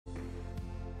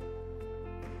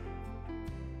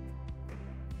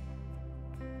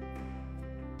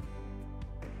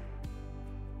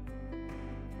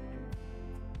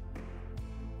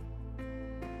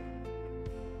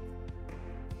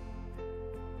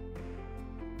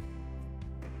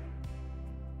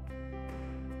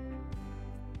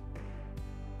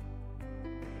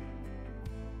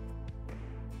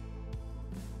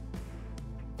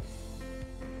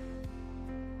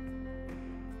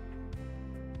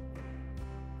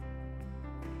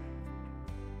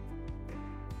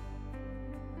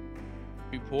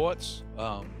Reports.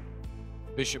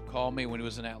 Bishop called me when he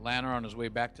was in Atlanta on his way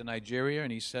back to Nigeria,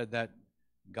 and he said that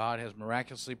God has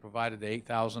miraculously provided the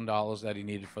 $8,000 that he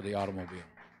needed for the automobile.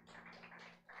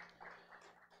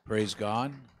 Praise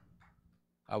God.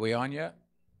 Are we on yet?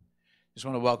 Just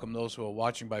want to welcome those who are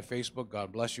watching by Facebook.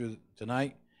 God bless you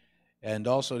tonight. And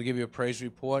also to give you a praise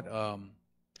report.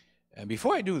 And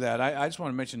before I do that, I just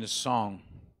want to mention this song.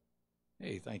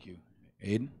 Hey, thank you,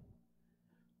 Aiden.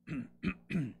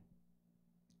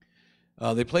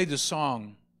 They played this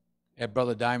song at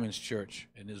Brother Diamond's church,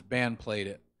 and his band played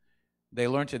it. They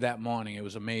learned it that morning. It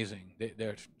was amazing.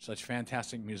 They're such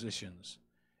fantastic musicians,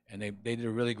 and they did a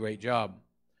really great job.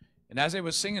 And as they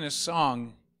were singing this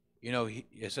song, you know,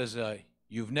 it says,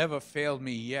 "You've never failed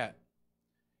me yet."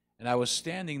 And I was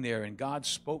standing there, and God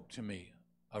spoke to me,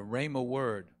 a rhema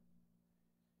word,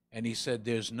 and he said,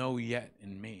 "There's no yet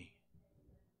in me."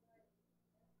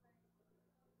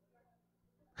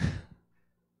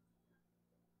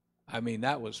 I mean,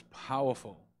 that was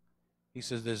powerful. He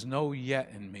says, "There's no yet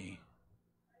in me."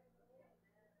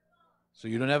 So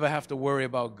you don't ever have to worry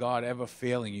about God ever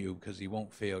failing you, because he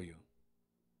won't fail you.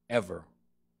 Ever.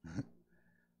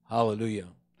 Hallelujah.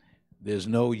 There's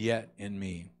no yet in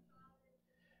me.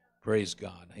 Praise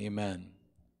God. Amen.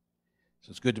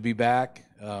 So it's good to be back.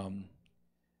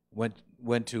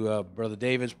 Went to Brother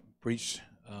David's, preached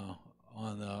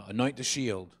on Anoint the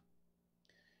Shield.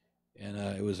 And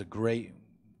it was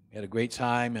had a great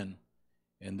time,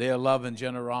 and their love and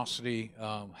generosity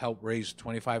helped raise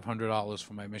 $2,500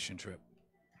 for my mission trip.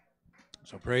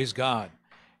 So praise God.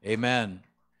 Amen.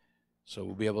 So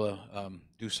we'll be able to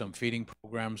do some feeding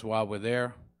programs while we're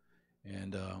there.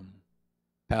 And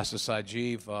Pastor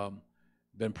Sajiv,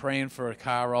 been praying for a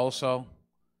car also.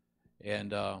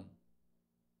 And I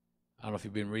don't know if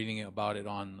you've been reading about it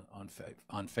on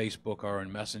Facebook or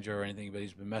in Messenger or anything, but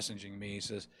he's been messaging me. He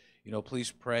says, you know,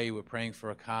 please pray. We're praying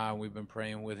for a car, and we've been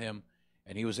praying with him.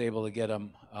 And he was able to get a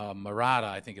Murata,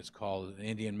 I think it's called, an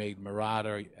Indian-made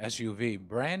Murata SUV,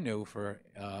 brand new for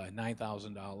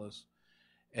 $9,000.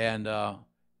 And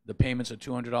the payments are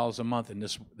 $200 a month. And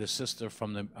this sister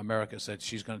from America said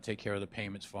she's going to take care of the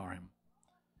payments for him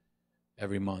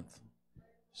every month.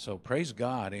 So praise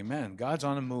God. Amen. God's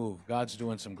on the move. God's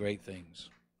doing some great things.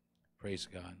 Praise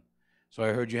God. So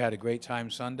I heard you had a great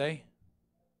time Sunday.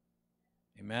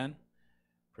 Amen.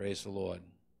 Praise the Lord.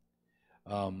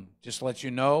 Just to let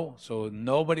you know, so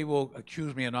nobody will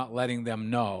accuse me of not letting them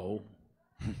know.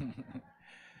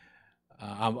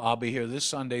 I'll be here this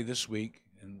Sunday this week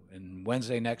and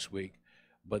Wednesday next week.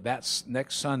 But that's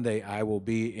next Sunday I will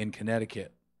be in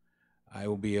Connecticut. I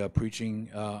will be preaching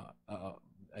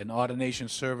an ordination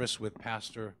service with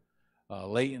Pastor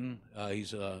Layton.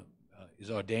 He's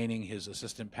ordaining his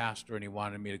assistant pastor, and he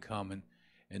wanted me to come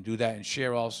and do that and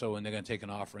share also, and they're going to take an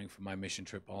offering for my mission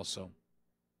trip also.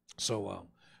 So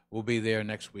we'll be there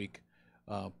next week.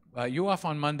 Are you off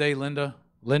on Monday, Linda?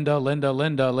 Linda,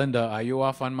 are you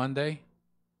off on Monday?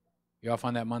 You off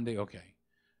on that Monday? Okay.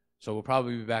 So we'll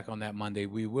probably be back on that Monday.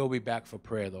 We will be back for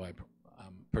prayer, though. I'm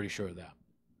pretty sure of that.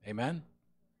 Amen?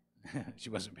 She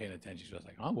wasn't paying attention. She was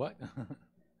like, oh, what?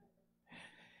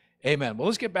 Amen. Well,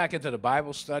 let's get back into the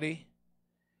Bible study.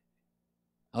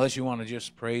 Unless you want to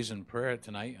just praise and prayer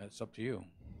tonight, it's up to you.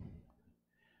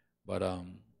 But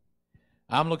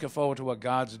I'm looking forward to what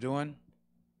God's doing.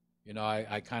 You know,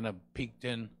 I kind of peeked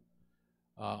in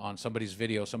on somebody's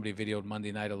video. Somebody videoed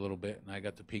Monday night a little bit, and I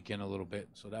got to peek in a little bit.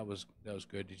 So that was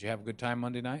good. Did you have a good time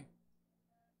Monday night?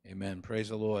 Amen. Praise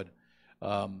the Lord.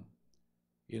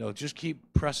 You know, just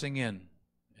keep pressing in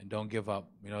and don't give up.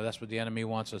 You know, that's what the enemy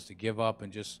wants us to give up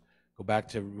and just go back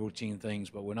to routine things,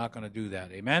 but we're not going to do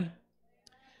that. Amen?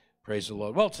 Praise the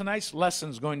Lord. Well, tonight's lesson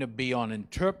is going to be on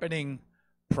interpreting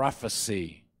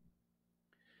prophecy.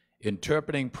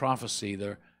 Interpreting prophecy,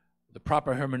 the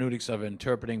proper hermeneutics of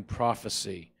interpreting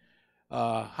prophecy.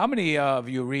 How many of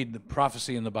you read the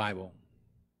prophecy in the Bible?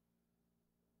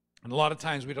 And a lot of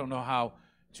times we don't know how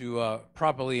to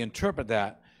properly interpret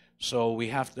that. So we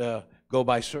have to go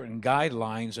by certain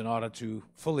guidelines in order to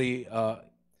fully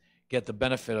get the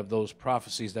benefit of those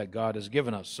prophecies that God has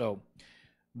given us. So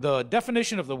the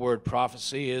definition of the word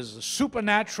prophecy is the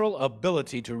supernatural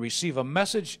ability to receive a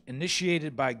message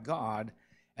initiated by God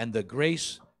and the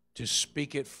grace to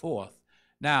speak it forth.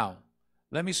 Now,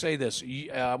 let me say this.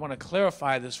 I want to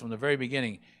clarify this from the very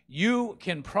beginning. You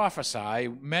can prophesy,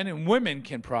 men and women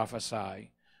can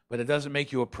prophesy, but it doesn't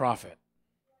make you a prophet.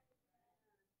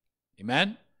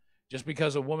 Amen? Just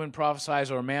because a woman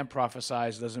prophesies or a man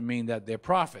prophesies doesn't mean that they're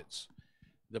prophets.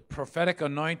 The prophetic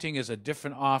anointing is a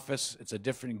different office. It's a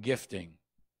different gifting.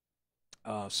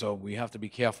 So we have to be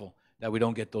careful that we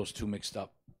don't get those two mixed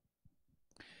up.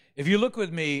 If you look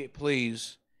with me,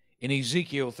 please, in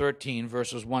Ezekiel 13,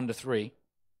 verses 1 to 3,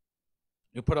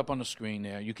 you put up on the screen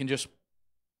there. You can just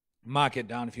mark it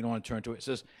down if you don't want to turn to it. It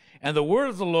says, "And the word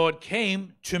of the Lord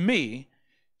came to me,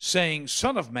 saying,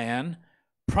 Son of man,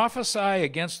 prophesy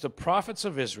against the prophets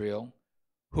of Israel,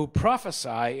 who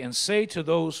prophesy, and say to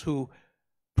those who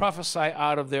prophesy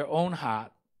out of their own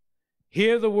heart,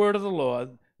 Hear the word of the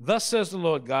Lord. Thus says the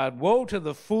Lord God, Woe to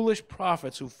the foolish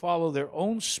prophets who follow their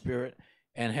own spirit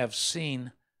and have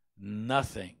seen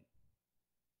nothing."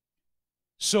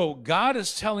 So God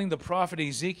is telling the prophet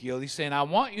Ezekiel, he's saying, I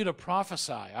want you to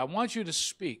prophesy. I want you to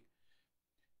speak.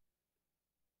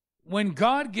 When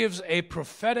God gives a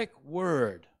prophetic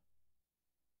word,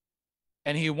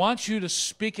 and he wants you to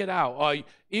speak it out, or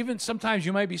even sometimes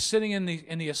you might be sitting in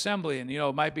the assembly, and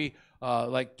it might be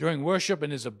like during worship,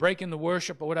 and there's a break in the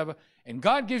worship or whatever, and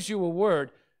God gives you a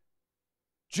word,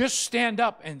 just stand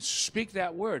up and speak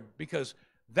that word, because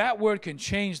that word can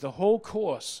change the whole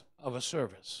course of a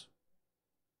service.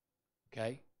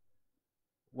 Okay?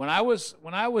 When I was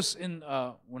in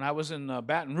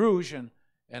Baton Rouge, and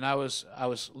I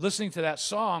was listening to that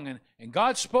song, and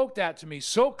God spoke that to me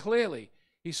so clearly.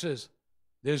 He says,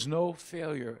 "There's no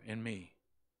failure in me.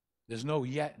 There's no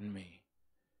yet in me."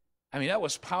 I mean, that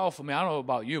was powerful for me. I don't know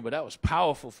about you, but that was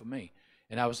powerful for me.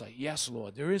 And I was like, yes,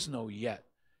 Lord, there is no yet.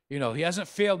 He hasn't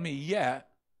failed me yet.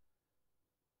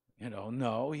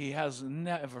 No, he has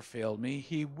never failed me.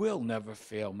 He will never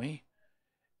fail me.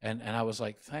 And I was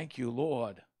like, thank you,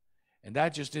 Lord. And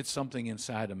that just did something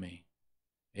inside of me.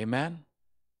 Amen?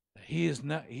 He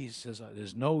says,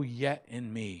 there's no yet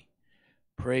in me.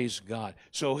 Praise God.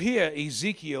 So here,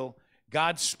 Ezekiel,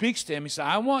 God speaks to him. He said,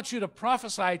 I want you to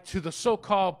prophesy to the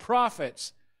so-called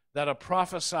prophets that are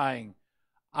prophesying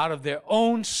out of their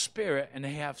own spirit, and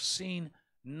they have seen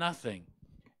nothing.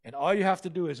 And all you have to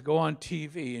do is go on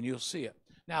TV, and you'll see it.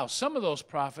 Now, some of those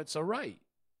prophets are right.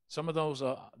 Some of those,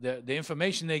 the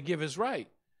information they give is right.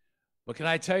 But can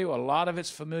I tell you, a lot of it's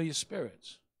familiar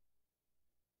spirits.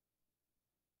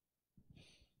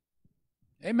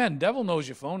 Amen. Devil knows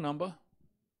your phone number.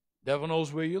 Devil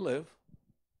knows where you live.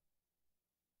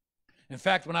 In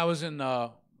fact, when I was in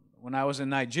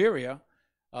Nigeria,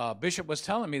 Bishop was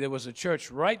telling me there was a church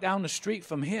right down the street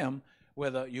from him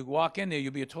where you walk in there,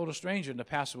 you'll be a total stranger, and the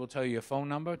pastor will tell you your phone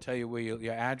number, tell you where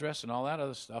your address, and all that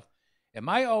other stuff. And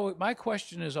my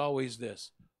question is always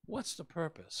this: what's the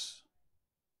purpose?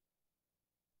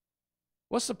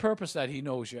 What's the purpose that he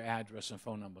knows your address and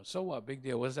phone number? So what? Big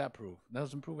deal. What does that prove? That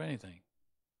doesn't prove anything.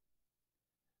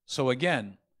 So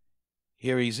again,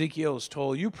 here Ezekiel is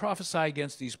told, you prophesy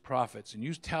against these prophets, and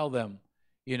you tell them,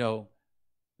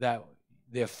 that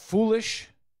they're foolish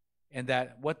and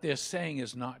that what they're saying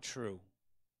is not true.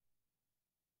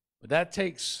 But that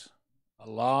takes a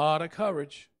lot of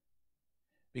courage,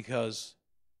 because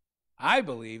I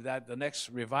believe that the next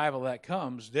revival that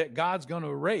comes, that God's going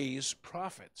to raise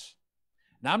prophets.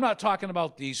 Now, I'm not talking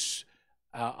about these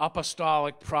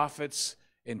apostolic prophets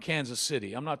in Kansas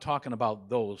City. I'm not talking about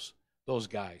those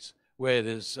guys where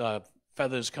there's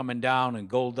feathers coming down and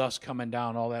gold dust coming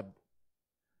down, all that.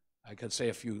 I could say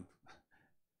a few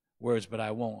words, but I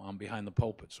won't. I'm behind the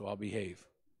pulpit, so I'll behave.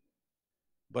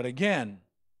 But again,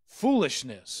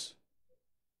 foolishness.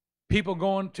 People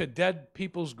going to dead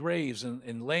people's graves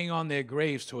and laying on their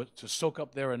graves to soak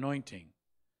up their anointing.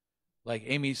 Like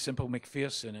Amy Simple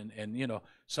McPherson and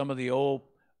some of the old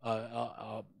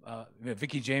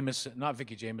Vicky Jameson, not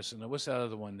Vicky Jameson, what's that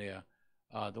other one there?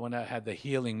 The one that had the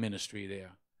healing ministry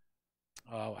there.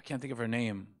 I can't think of her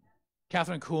name.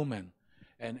 Catherine Kuhlman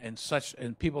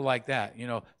and people like that,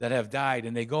 that have died,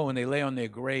 and they go and they lay on their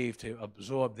grave to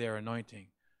absorb their anointing.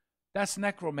 That's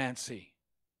necromancy.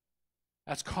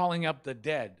 That's calling up the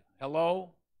dead. Hello?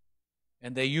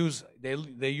 And they use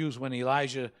when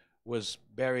Elijah was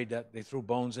buried, that they threw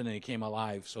bones in and he came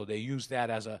alive. So they use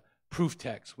that as a proof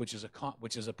text, which is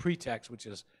a pretext, which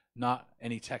is not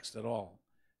any text at all.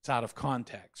 It's out of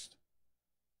context.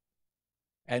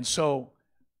 And so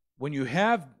when you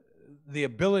have the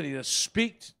ability to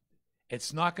speak,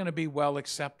 it's not going to be well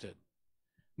accepted.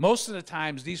 Most of the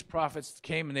times, these prophets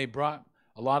came and they brought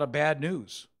a lot of bad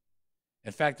news.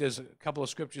 In fact, there's a couple of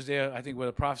scriptures there, I think, where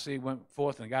the prophecy went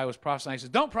forth, and the guy was prophesying. He says,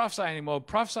 don't prophesy anymore.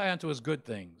 Prophesy unto us good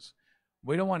things.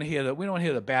 We don't want to hear that. We don't want to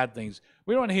hear the bad things.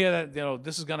 We don't want to hear that,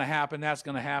 this is going to happen, that's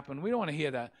going to happen. We don't want to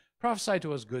hear that. Prophesy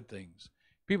to us good things.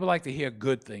 People like to hear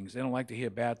good things. They don't like to hear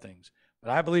bad things.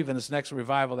 But I believe in this next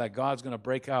revival that God's going to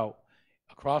break out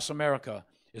across America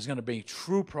is going to be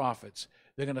true prophets.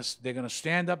 They're going to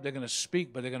stand up, they're going to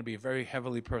speak, but they're going to be very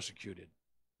heavily persecuted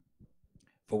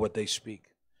for what they speak.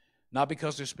 Not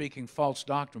because they're speaking false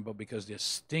doctrine, but because they're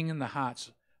stinging the hearts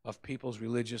of people's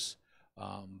religious,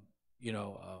 you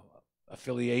know,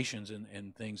 affiliations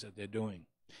and things that they're doing.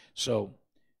 So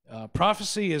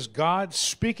prophecy is God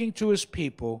speaking to his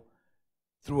people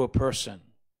through a person.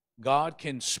 God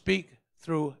can speak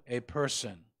through a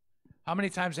person. How many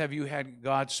times have you had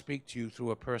God speak to you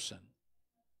through a person?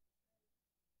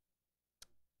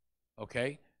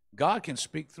 Okay? God can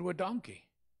speak through a donkey.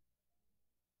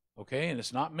 Okay? And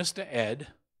it's not Mr. Ed.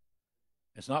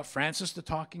 It's not Francis the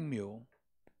talking mule.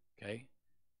 Okay?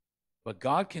 But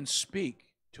God can speak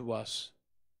to us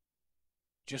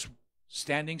just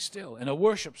standing still in a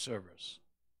worship service.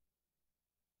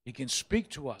 He can speak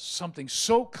to us something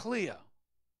so clear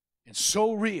and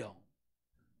so real.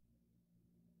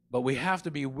 But we have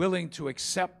to be willing to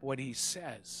accept what he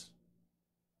says.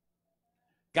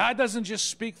 God doesn't just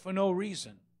speak for no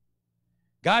reason.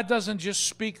 God doesn't just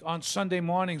speak on Sunday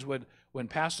mornings when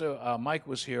Pastor Mike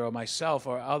was here, or myself,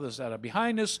 or others that are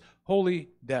behind this holy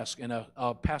desk, and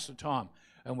Pastor Tom.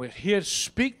 And we're here to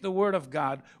speak the word of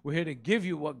God. We're here to give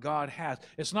you what God has.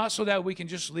 It's not so that we can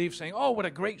just leave saying, oh, what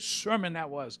a great sermon that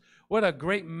was. What a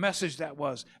great message that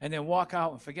was. And then walk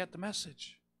out and forget the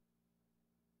message.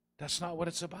 That's not what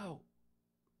it's about.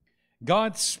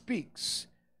 God speaks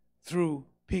through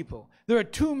people. There are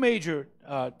two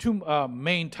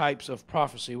main types of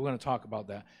prophecy. We're going to talk about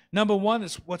that. Number one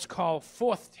is what's called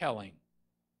forthtelling.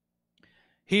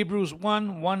 Hebrews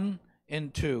 1:1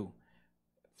 and 2.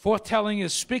 Forthtelling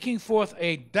is speaking forth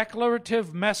a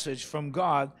declarative message from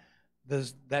God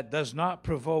that does not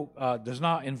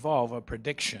involve a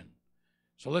prediction.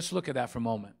 So let's look at that for a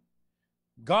moment.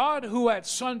 God, who at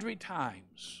sundry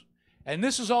times, and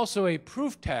this is also a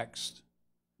proof text,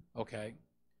 okay?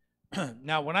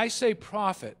 Now, when I say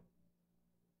prophet,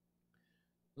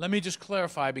 let me just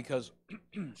clarify because,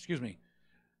 excuse me,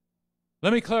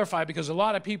 let me clarify because a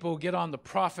lot of people get on the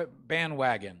prophet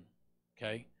bandwagon,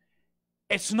 okay?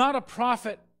 It's not a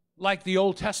prophet like the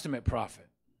Old Testament prophet.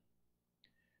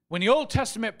 When the Old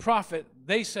Testament prophet,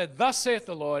 they said, thus saith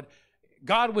the Lord,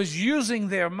 God was using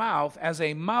their mouth as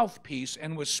a mouthpiece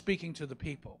and was speaking to the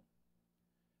people.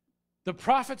 The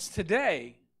prophets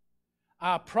today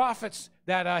are prophets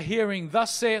that are hearing,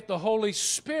 thus saith the Holy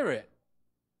Spirit.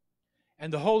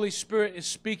 And the Holy Spirit is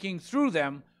speaking through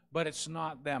them, but it's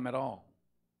not them at all.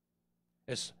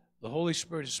 It's the Holy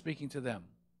Spirit is speaking to them.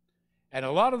 And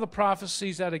a lot of the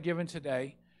prophecies that are given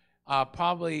today,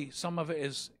 probably some of it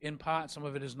is in part, some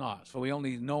of it is not. So we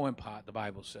only know in part, the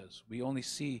Bible says. We only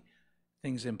see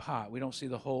things in part. We don't see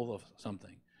the whole of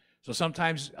something. So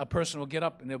sometimes a person will get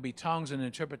up and there'll be tongues and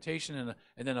interpretation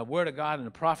and then a word of God and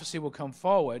a prophecy will come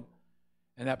forward.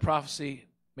 And that prophecy,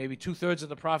 maybe 2/3 of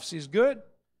the prophecy is good.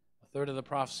 1/3 of the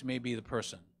prophecy may be the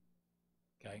person.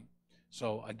 Okay?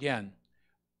 So again,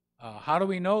 how do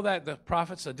we know that the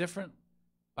prophets are different?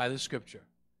 By the scripture.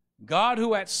 God,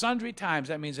 who at sundry times,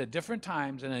 that means at different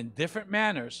times and in different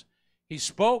manners, he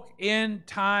spoke in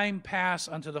time past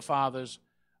unto the fathers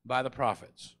by the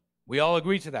prophets. We all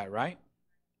agree to that, right?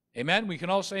 Amen? We can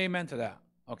all say amen to that.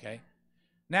 Okay.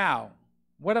 Now,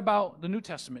 what about the New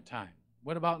Testament time?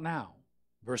 What about now?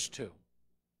 Verse 2.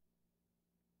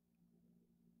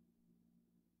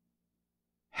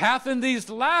 Hath in these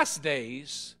last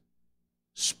days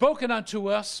spoken unto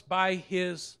us by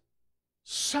his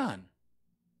Son.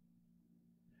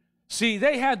 See,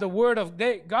 they had the word of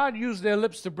God used their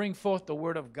lips to bring forth the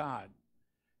word of God.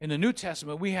 In the New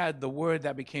Testament, we had the word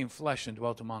that became flesh and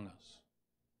dwelt among us.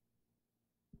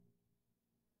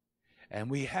 And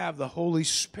we have the Holy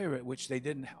Spirit, which they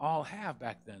didn't all have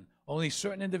back then. Only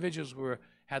certain individuals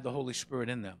had the Holy Spirit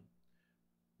in them.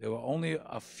 There were only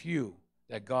a few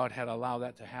that God had allowed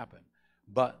that to happen.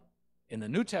 But in the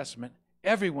New Testament,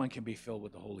 everyone can be filled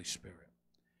with the Holy Spirit.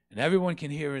 And everyone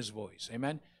can hear his voice.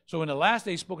 Amen? So in the last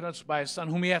days, spoken unto us by his Son,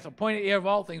 whom he hath appointed heir of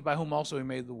all things, by whom also he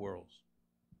made the worlds.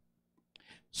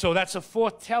 So that's a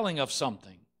foretelling of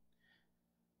something.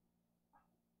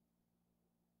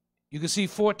 You can see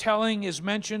foretelling is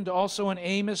mentioned also in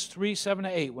Amos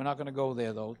 3:7-8. We're not going to go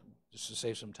there, though, just to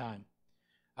save some time.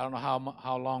 I don't know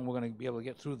how long we're going to be able to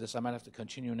get through this. I might have to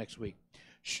continue next week.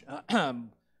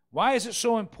 Why is it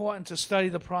so important to study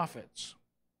the prophets?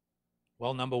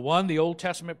 Well, number one, the Old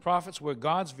Testament prophets were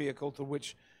God's vehicle through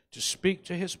which to speak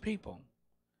to his people.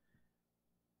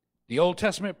 The Old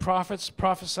Testament prophets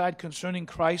prophesied concerning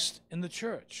Christ in the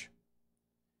church.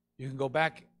 You can go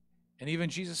back, and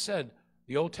even Jesus said,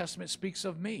 the Old Testament speaks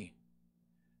of me.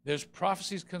 There's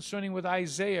prophecies concerning with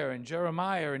Isaiah and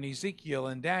Jeremiah and Ezekiel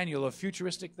and Daniel of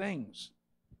futuristic things.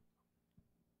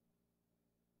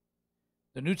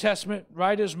 The New Testament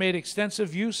writers made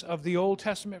extensive use of the Old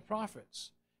Testament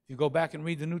prophets. If you go back and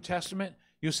read the New Testament,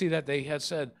 you'll see that they had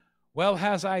said, Well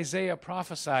has Isaiah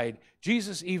prophesied.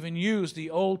 Jesus even used the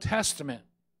Old Testament.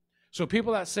 So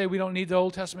people that say we don't need the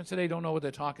Old Testament today don't know what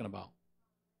they're talking about.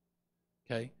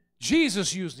 Okay?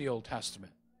 Jesus used the Old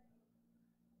Testament.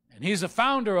 And he's the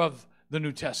founder of the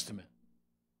New Testament.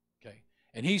 Okay?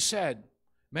 And he said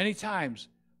many times,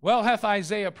 well hath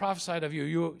Isaiah prophesied of you.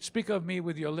 You speak of me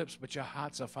with your lips, but your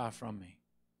hearts are far from me.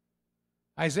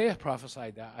 Isaiah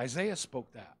prophesied that. Isaiah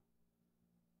spoke that.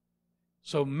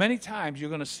 So many times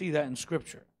you're going to see that in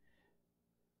Scripture.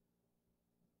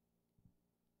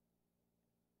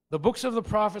 The books of the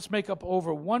prophets make up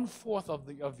over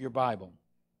 1/4 of your Bible.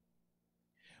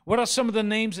 What are some of the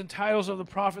names and titles of the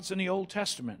prophets in the Old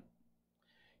Testament?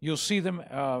 You'll see them,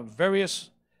 various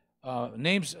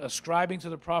names ascribing to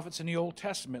the prophets in the Old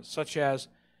Testament, such as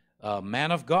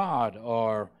man of God,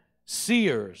 or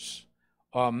seers,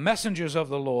 or messengers of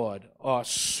the Lord, or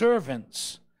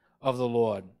servants of the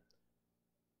Lord.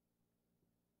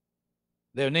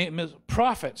 Their name is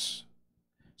prophets.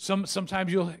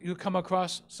 Sometimes you'll come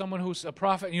across someone who's a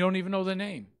prophet and you don't even know their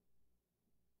name.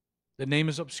 The name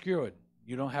is obscured.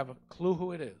 You don't have a clue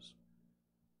who it is.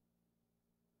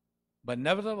 But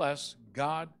nevertheless,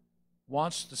 God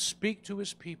wants to speak to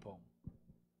his people.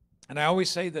 And I always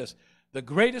say this, the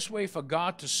greatest way for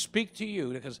God to speak to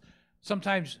you, because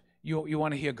sometimes you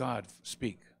want to hear God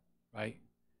speak, right?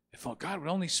 If God would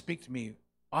only speak to me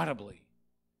audibly.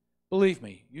 Believe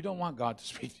me, you don't want God to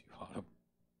speak to you audibly.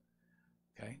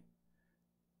 Okay?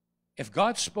 If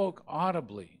God spoke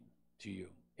audibly to you,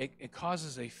 it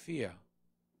causes a fear,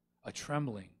 a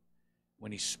trembling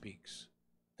when he speaks.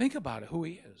 Think about it, who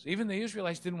he is. Even the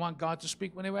Israelites didn't want God to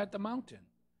speak when they were at the mountain.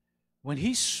 When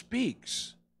he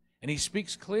speaks, and he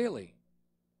speaks clearly,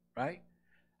 right?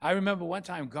 I remember one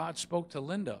time God spoke to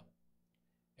Linda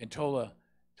and told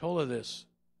her this.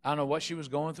 I don't know what she was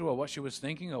going through or what she was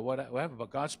thinking or whatever,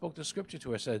 but God spoke the scripture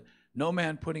to her, said, no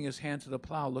man putting his hand to the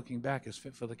plow looking back is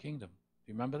fit for the kingdom.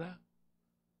 Do you remember that?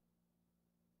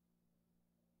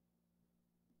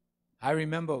 I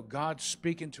remember God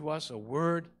speaking to us a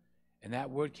word, and that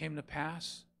word came to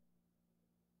pass.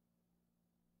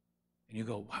 And you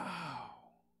go, wow,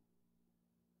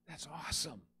 that's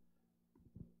awesome.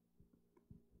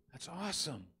 That's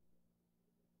awesome.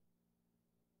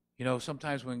 You know,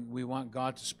 sometimes when we want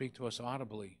God to speak to us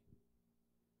audibly,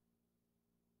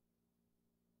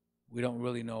 we don't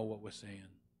really know what we're saying.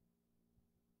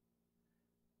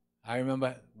 I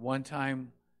remember one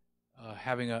time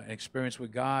having an experience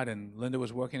with God, and Linda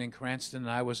was working in Cranston,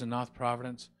 and I was in North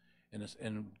Providence,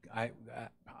 and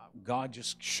God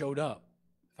just showed up,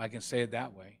 if I can say it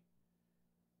that way,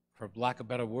 for lack of a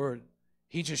better word.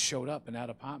 He just showed up in that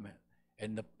apartment.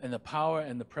 And the power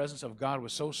and the presence of God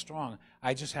was so strong,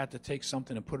 I just had to take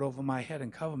something and put it over my head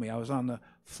and cover me. I was on the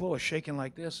floor shaking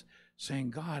like this, saying,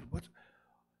 God, what?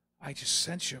 I just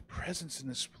sense your presence in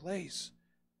this place.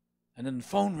 And then the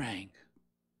phone rang.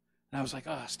 And I was like,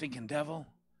 oh, stinking devil.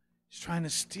 He's trying to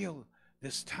steal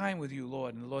this time with you,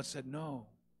 Lord. And the Lord said, no,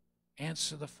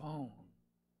 answer the phone.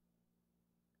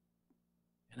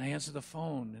 And I answered the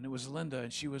phone, and it was Linda,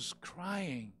 and she was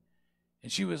crying.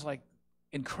 And she was like,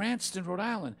 in Cranston, Rhode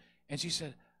Island. And she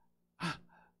said,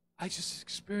 I just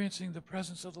experiencing the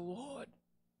presence of the Lord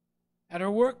at her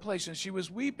workplace. And she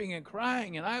was weeping and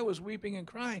crying, and I was weeping and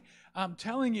crying. I'm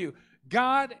telling you,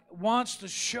 God wants to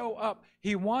show up.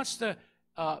 He wants the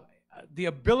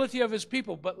ability of his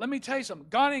people. But let me tell you something.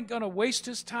 God ain't going to waste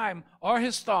his time or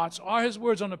his thoughts or his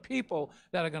words on the people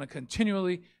that are going to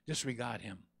continually disregard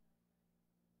him.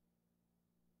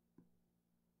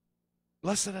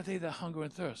 Blessed are they that hunger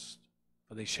and thirst,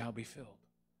 for they shall be filled.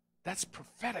 That's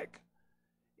prophetic.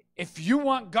 If you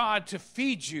want God to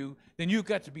feed you, then you've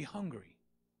got to be hungry.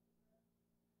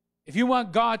 If you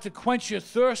want God to quench your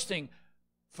thirsting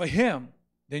for him,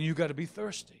 then you've got to be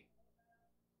thirsty.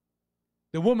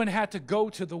 The woman had to go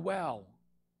to the well.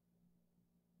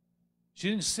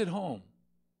 She didn't sit home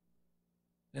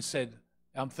and said,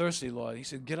 I'm thirsty, Lord. He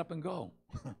said, get up and go.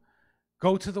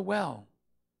 Go to the well.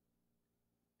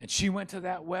 And she went to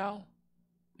that well.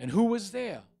 And who was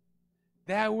there?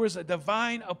 There was a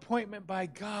divine appointment by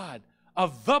God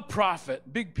of the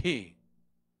prophet, Big P.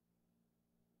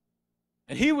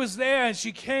 And he was there, and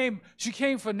she came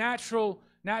for natural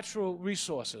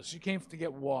resources. She came to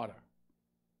get water.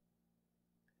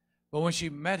 But when she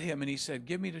met him and he said,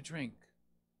 give me to drink.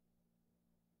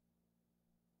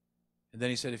 And then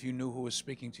he said, if you knew who was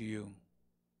speaking to you,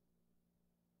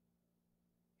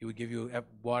 he would give you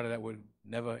water that would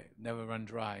never run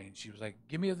dry. And she was like,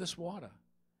 give me of this water.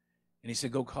 And he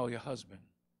said, go call your husband.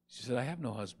 She said, I have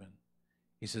no husband.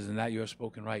 He says, in that you have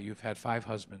spoken right. You've had 5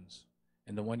 husbands,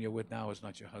 and the one you're with now is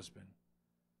not your husband.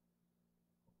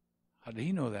 How did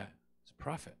he know that? He's a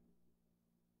prophet.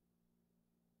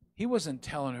 He wasn't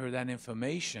telling her that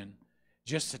information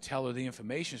just to tell her the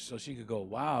information so she could go,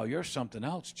 wow, you're something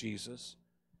else, Jesus.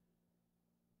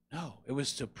 No, it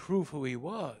was to prove who he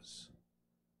was.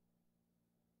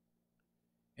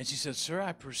 And she said, Sir,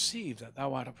 I perceive that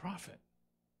thou art a prophet.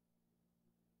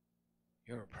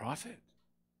 You're a prophet?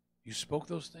 You spoke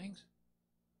those things?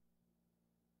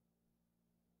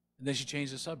 And then she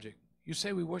changed the subject. You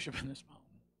say we worship in this mountain.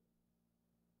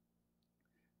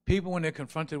 People, when they're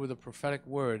confronted with a prophetic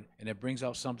word and it brings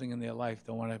out something in their life,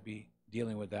 don't want to be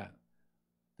dealing with that.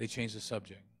 They change the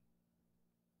subject.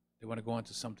 They want to go on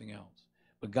to something else.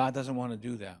 But God doesn't want to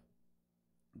do that.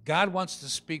 God wants to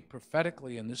speak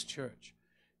prophetically in this church.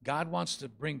 God wants to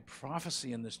bring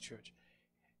prophecy in this church.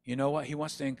 You know what? He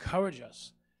wants to encourage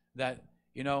us that,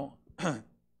 you know,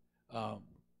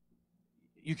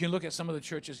 you can look at some of the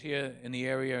churches here in the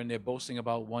area and they're boasting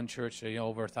about one church, you know,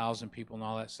 over 1,000 people and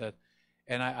all that stuff.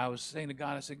 And I was saying to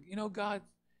God, I said, you know, God,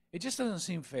 it just doesn't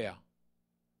seem fair.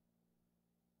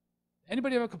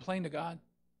 Anybody ever complain to God?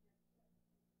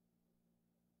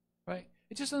 Right?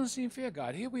 It just doesn't seem fair,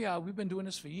 God. Here we are. We've been doing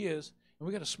this for years, and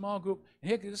we got a small group. And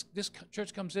here this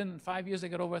church comes in 5 years, they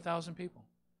got over 1,000 people.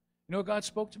 You know what God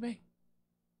spoke to me?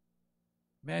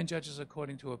 Man judges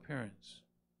according to appearance.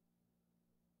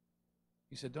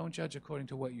 He said, don't judge according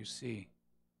to what you see,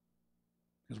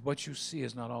 because what you see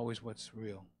is not always what's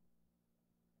real.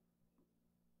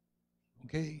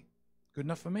 Okay, good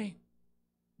enough for me.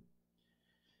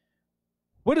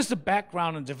 What is the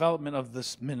background and development of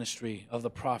this ministry of the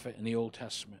prophet in the Old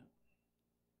Testament?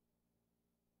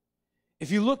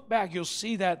 If you look back, you'll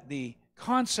see that the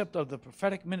concept of the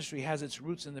prophetic ministry has its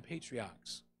roots in the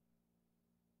patriarchs.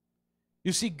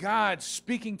 You see God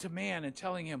speaking to man and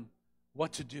telling him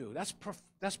what to do. That's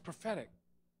prophetic.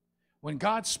 When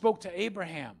God spoke to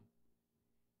Abraham,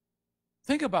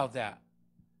 think about that.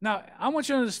 Now, I want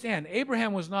you to understand,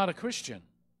 Abraham was not a Christian.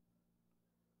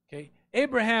 Okay?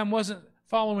 Abraham wasn't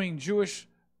following Jewish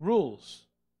rules.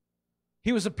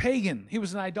 He was a pagan. He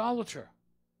was an idolater.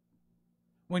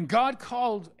 When God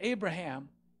called Abraham,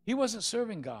 he wasn't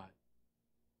serving God.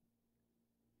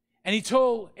 And he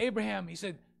told Abraham, he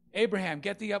said, Abraham,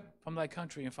 get thee up from thy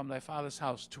country and from thy father's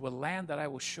house to a land that I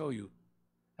will show you.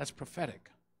 That's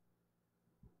prophetic.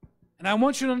 And I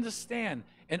want you to understand,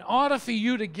 in order for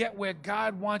you to get where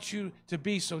God wants you to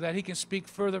be so that he can speak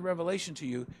further revelation to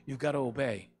you, you've got to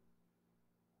obey.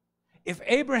 If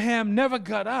Abraham never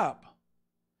got up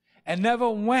and never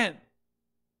went,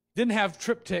 didn't have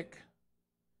triptych,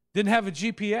 didn't have a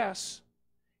GPS,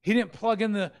 he didn't plug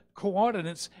in the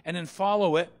coordinates and then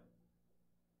follow it,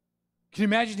 can you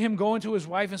imagine him going to his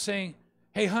wife and saying,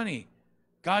 hey, honey,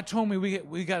 God told me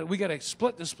we got to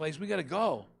split this place. We got to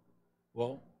go.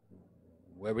 Well,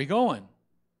 where are we going?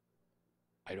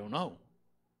 I don't know.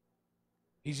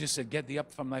 He just said, get thee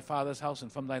up from thy father's house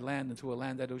and from thy land into a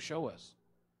land that he'll show us.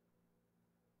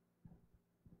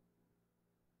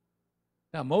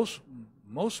 Now, most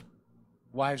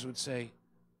wives would say,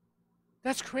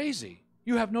 that's crazy.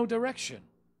 You have no direction.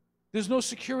 There's no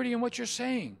security in what you're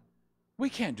saying. We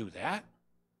can't do that.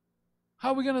 How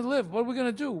are we going to live? What are we going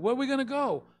to do? Where are we going to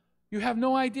go? You have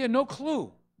no idea, no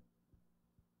clue.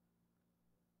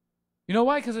 You know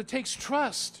why? Because it takes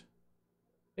trust.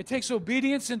 It takes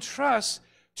obedience and trust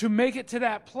to make it to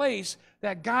that place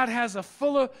that God has a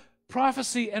fuller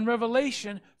prophecy and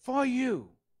revelation for you,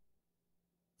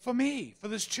 for me, for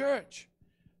this church.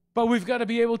 But we've got to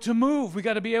be able to move. We've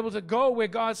got to be able to go where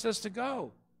God says to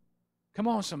go. Come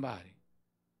on, somebody.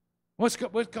 What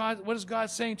is God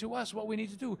saying to us? What we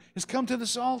need to do is come to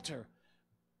this altar.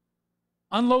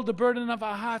 Unload the burden of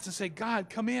our hearts and say, God,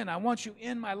 come in. I want you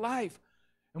in my life.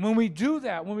 And when we do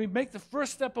that, when we make the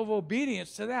first step of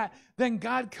obedience to that, then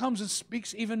God comes and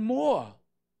speaks even more.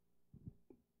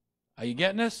 Are you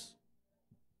getting this?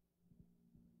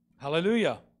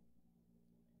 Hallelujah.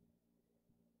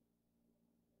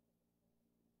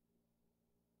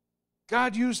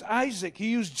 God used Isaac. He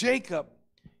used Jacob.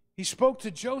 He spoke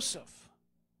to Joseph.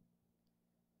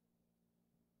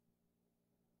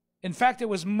 In fact, it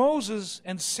was Moses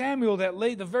and Samuel that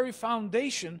laid the very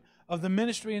foundation of the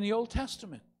ministry in the Old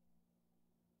Testament.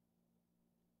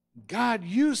 God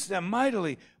used them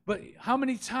mightily, but how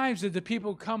many times did the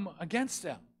people come against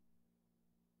them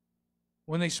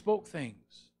when they spoke things?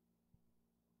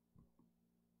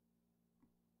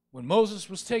 When Moses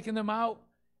was taking them out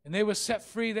and they were set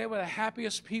free, they were the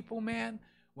happiest people, man.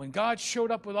 When God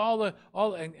showed up with with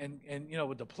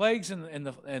the plagues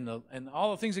and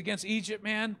all the things against Egypt,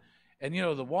 man, and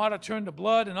the water turned to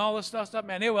blood and all this stuff,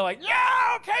 man, they were like,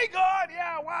 yeah, okay, God,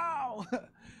 yeah, wow,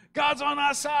 God's on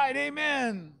our side,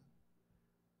 amen.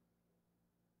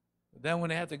 But then when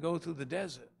they had to go through the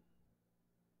desert,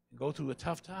 go through a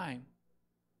tough time,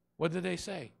 what did they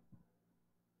say?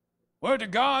 Word to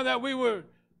God that we were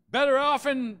better off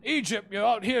in Egypt. You're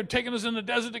out here taking us in the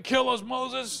desert to kill us,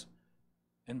 Moses.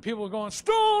 And people are going,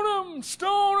 stone him,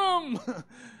 stone him.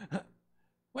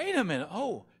 Wait a minute.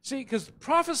 Oh, see, because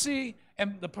prophecy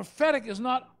and the prophetic is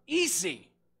not easy.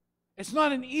 It's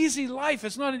not an easy life.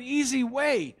 It's not an easy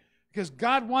way. Because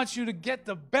God wants you to get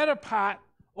the better part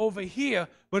over here,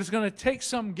 but it's going to take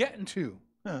some getting to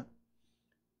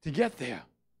get there.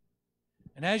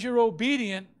 And as you're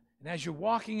obedient and as you're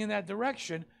walking in that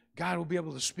direction, God will be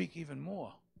able to speak even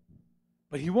more.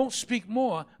 But he won't speak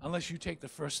more unless you take the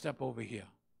first step over here.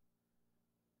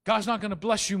 God's not going to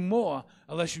bless you more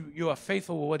unless you are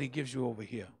faithful with what he gives you over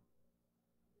here.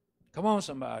 Come on,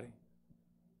 somebody.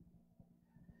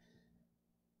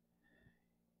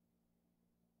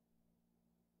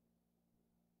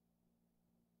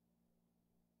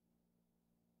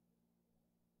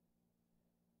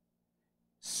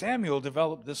 Samuel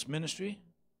developed this ministry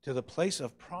to the place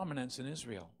of prominence in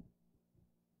Israel.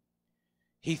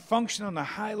 He functioned on a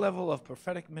high level of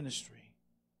prophetic ministry.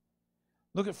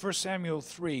 Look at 1 Samuel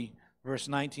 3, verse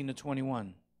 19 to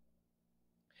 21.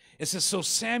 It says, so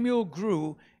Samuel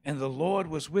grew, and the Lord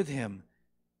was with him.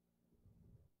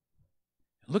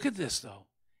 Look at this, though.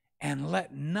 And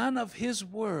let none of his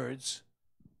words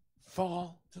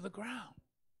fall to the ground.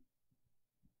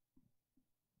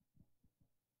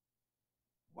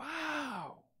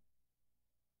 Wow.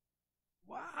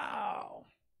 Wow.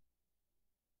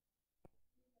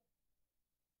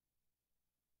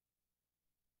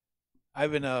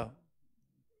 I've been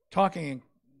talking and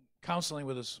counseling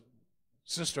with his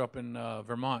sister up in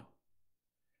Vermont.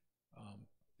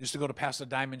 Used to go to Pastor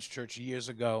Diamond's church years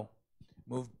ago.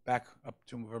 Moved back up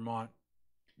to Vermont.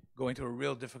 Going through a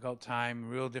real difficult time,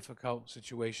 real difficult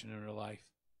situation in her life.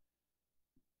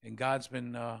 And God's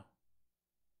been...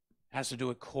 has to do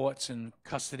with courts and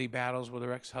custody battles with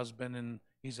her ex-husband, and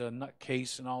he's a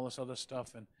nutcase and all this other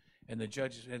stuff, and the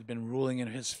judge has been ruling in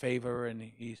his favor,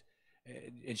 and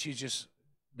she's just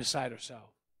beside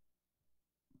herself.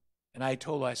 And I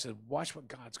told her, I said, watch what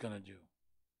God's going to do.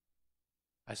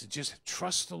 I said, just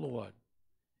trust the Lord,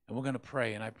 and we're going to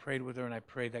pray. And I prayed with her, and I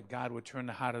prayed that God would turn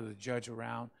the heart of the judge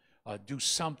around, do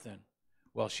something.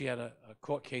 Well, she had a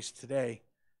court case today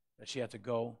that she had to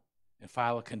go and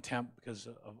file a contempt because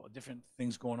of different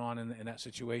things going on in that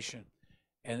situation.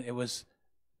 And it was,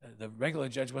 the regular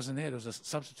judge wasn't there. There was a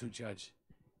substitute judge,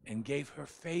 and gave her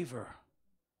favor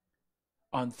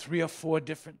on 3 or 4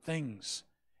 different things.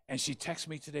 And she texted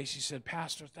me today. She said,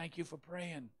 Pastor, thank you for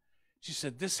praying. She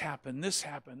said, this happened, this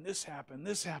happened, this happened,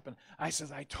 this happened. I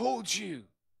said, I told you.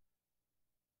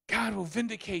 God will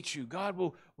vindicate you. God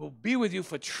will be with you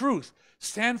for truth.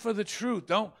 Stand for the truth.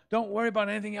 Don't worry about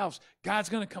anything else. God's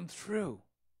going to come through.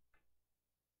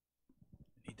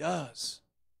 He does.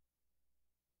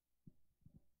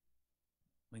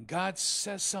 When God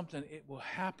says something, it will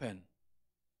happen.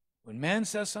 When man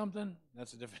says something,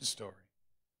 that's a different story.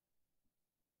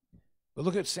 But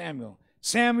look at Samuel.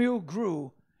 Samuel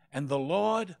grew, and the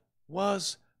Lord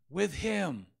was with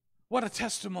him. What a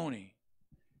testimony.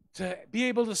 To be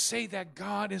able to say that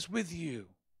God is with you.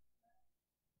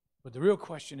 But the real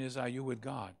question is, are you with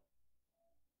God?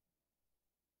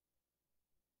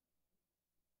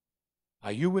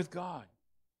 Are you with God?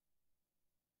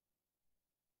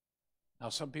 Now,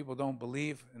 some people don't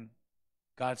believe, and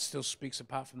God still speaks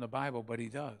apart from the Bible, but he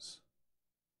does.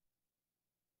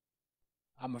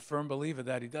 I'm a firm believer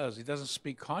that he does. He doesn't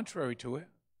speak contrary to it.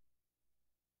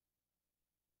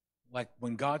 Like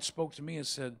when God spoke to me and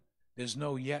said, there's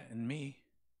no yet in me.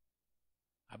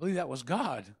 I believe that was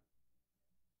God.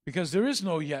 Because there is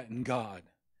no yet in God.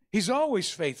 He's always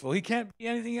faithful. He can't be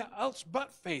anything else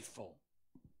but faithful.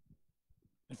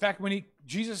 In fact, when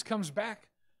Jesus comes back,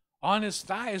 on his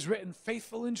thigh is written,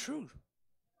 faithful in truth.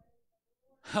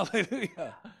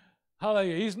 Hallelujah.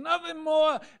 Hallelujah. He's nothing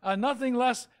more, nothing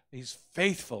less. He's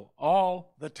faithful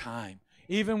all the time.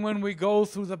 Even when we go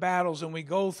through the battles and we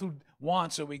go through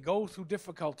wants or we go through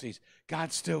difficulties,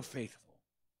 God's still faithful.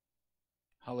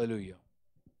 Hallelujah.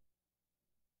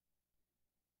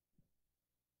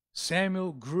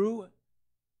 Samuel grew,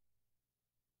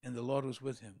 and the Lord was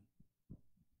with him.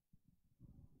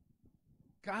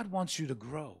 God wants you to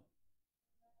grow.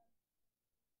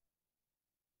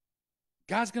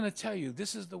 God's going to tell you,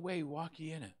 this is the way, walk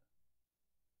ye in it.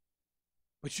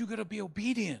 But you've got to be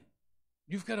obedient.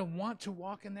 You've got to want to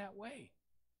walk in that way.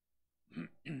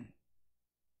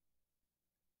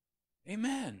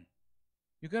 Amen.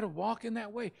 You've got to walk in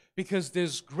that way because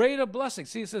there's greater blessing.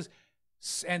 See, it says,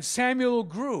 and Samuel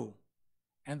grew,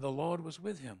 and the Lord was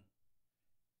with him.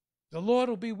 The Lord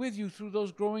will be with you through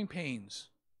those growing pains.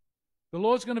 The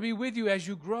Lord's going to be with you as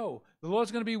you grow. The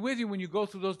Lord's going to be with you when you go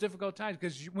through those difficult times,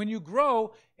 because when you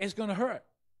grow, it's going to hurt.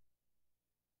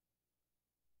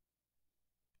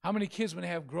 How many kids, when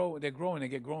they're growing, they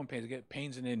get growing pains. They get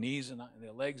pains in their knees and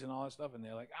their legs and all that stuff, and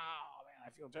they're like, oh, man, I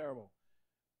feel terrible.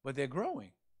 But they're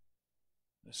growing.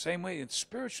 The same way,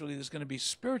 spiritually, there's going to be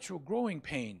spiritual growing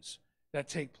pains that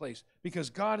take place, because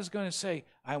God is going to say,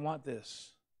 I want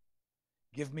this.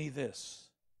 Give me this.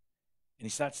 And he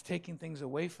starts taking things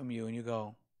away from you, and you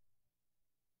go,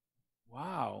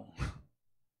 wow,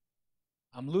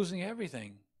 I'm losing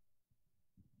everything.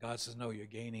 God says, no, you're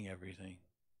gaining everything.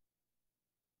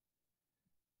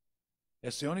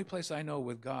 That's the only place I know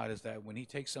with God, is that when he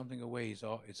takes something away,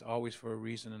 it's always for a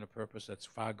reason and a purpose that's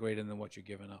far greater than what you're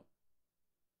giving up.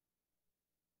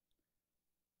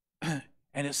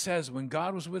 And it says, when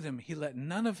God was with him, he let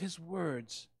none of his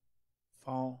words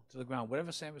fall to the ground.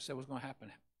 Whatever Samuel said was going to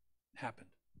happen, happened.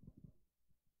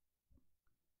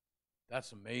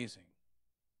 That's amazing.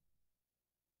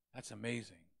 That's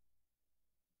amazing.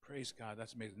 Praise God,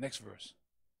 that's amazing. Next verse.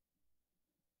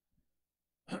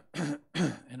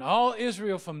 And all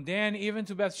Israel from Dan even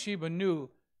to Bathsheba knew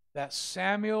that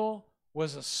Samuel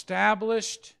was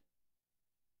established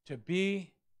to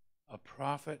be a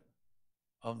prophet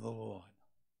of the Lord.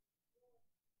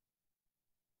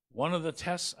 One of the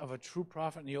tests of a true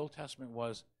prophet in the Old Testament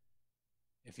was,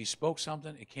 if he spoke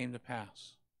something, it came to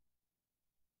pass.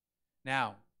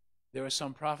 Now, there are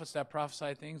some prophets that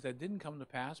prophesied things that didn't come to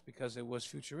pass because it was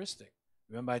futuristic.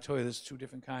 Remember I told you there's two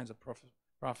different kinds of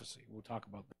prophecy. We'll talk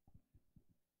about that.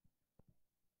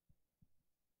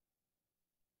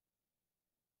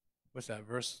 What's that,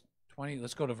 verse 20?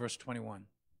 Let's go to verse 21.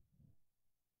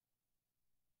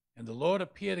 And the Lord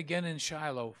appeared again in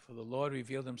Shiloh, for the Lord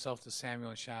revealed himself to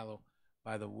Samuel in Shiloh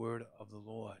by the word of the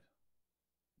Lord.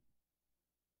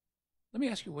 Let me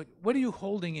ask you, what are you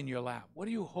holding in your lap? What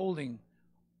are you holding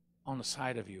on the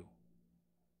side of you?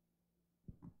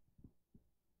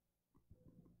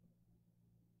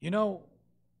 You know,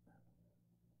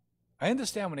 I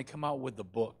understand when they come out with the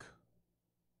book.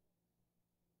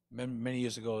 Many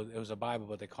years ago, it was a Bible,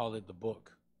 but they called it the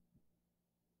book.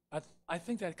 I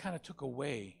think that kind of took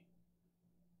away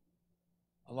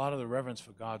a lot of the reverence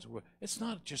for God's word. It's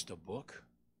not just a book.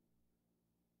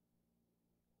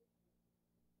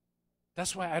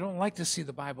 That's why I don't like to see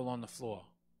the Bible on the floor.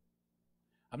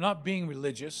 I'm not being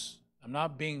religious. I'm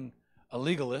not being a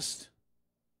legalist.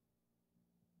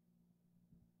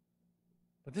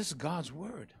 But this is God's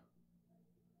word.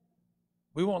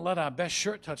 We won't let our best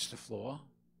shirt touch the floor.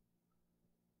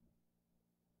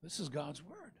 This is God's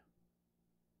word.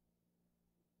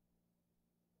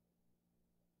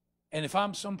 And if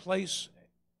I'm someplace,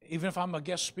 even if I'm a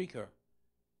guest speaker,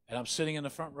 and I'm sitting in the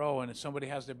front row, and if somebody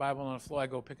has their Bible on the floor, I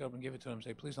go pick it up and give it to them and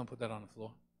say, please don't put that on the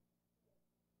floor.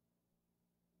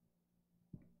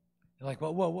 They're like,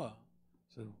 what?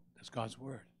 So that's God's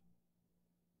word.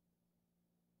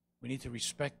 We need to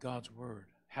respect God's word.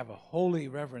 Have a holy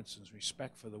reverence and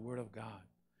respect for the word of God.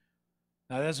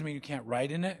 Now, that doesn't mean you can't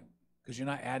write in it, because you're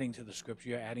not adding to the scripture.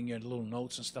 You're adding your little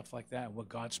notes and stuff like that. What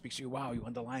God speaks to you, wow, you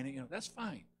underline it. That's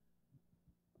fine.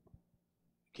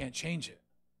 You can't change it.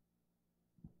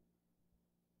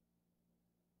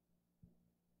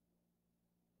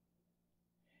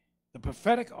 The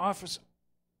prophetic office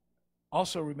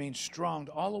also remained strong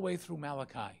all the way through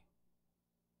Malachi.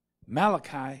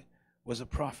 Malachi was a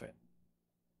prophet.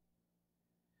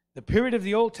 The period of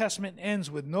the Old Testament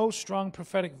ends with no strong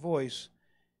prophetic voice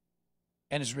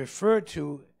and is referred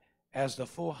to as the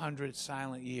 400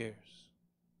 silent years.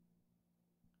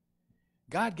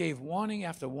 God gave warning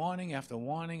after warning after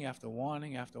warning after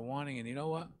warning after warning, and you know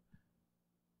what?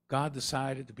 God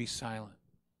decided to be silent.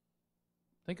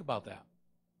 Think about that.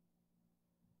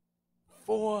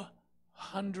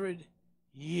 400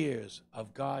 years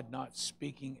of God not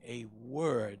speaking a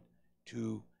word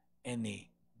to anybody.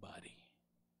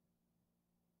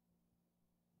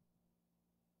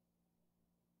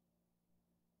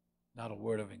 Not a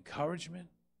word of encouragement,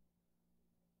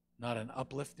 not an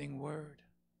uplifting word,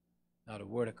 not a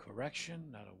word of correction,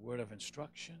 not a word of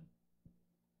instruction.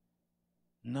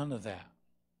 None of that.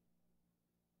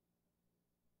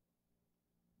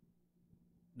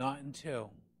 Not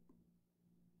until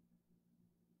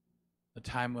the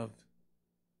time of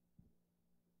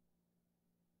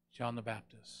John the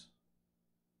Baptist.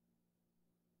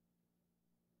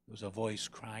 There was a voice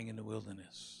crying in the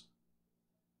wilderness,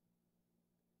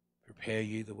 prepare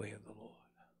ye the way of the Lord.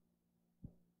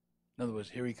 In other words,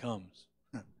 here he comes.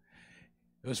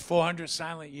 It was 400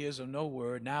 silent years of no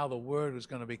word. Now the word was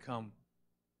going to become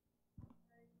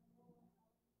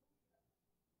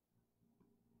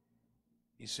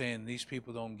He's saying these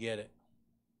people don't get it.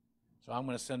 So I'm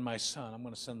going to send my son. I'm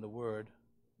going to send the word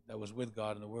that was with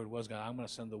God, and the word was God. I'm going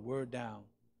to send the word down.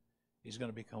 He's going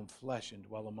to become flesh and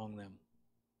dwell among them.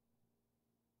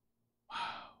 Wow.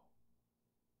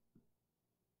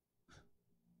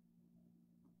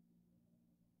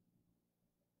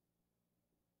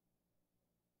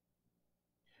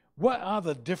 What are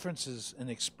the differences in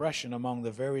expression among the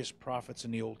various prophets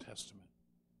in the Old Testament?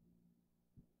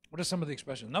 What are some of the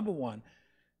expressions? Number one,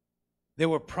 there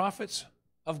were prophets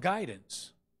of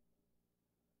guidance.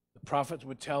 The prophets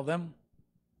would tell them,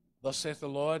 thus saith the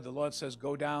Lord. The Lord says,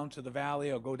 go down to the valley,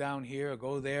 or go down here, or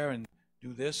go there and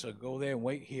do this, or go there and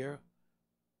wait here.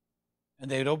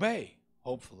 And they'd obey,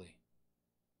 hopefully.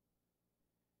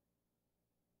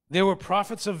 There were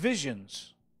prophets of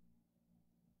visions.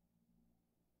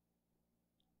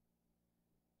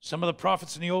 Some of the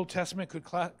prophets in the Old Testament could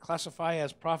classify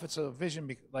as prophets of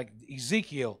vision, like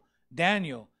Ezekiel,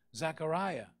 Daniel,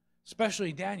 Zechariah,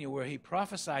 especially Daniel, where he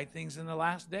prophesied things in the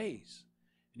last days.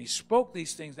 And he spoke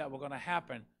these things that were going to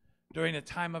happen during the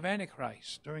time of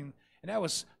Antichrist. And that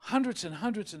was hundreds and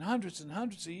hundreds and hundreds and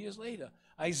hundreds of years later.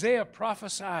 Isaiah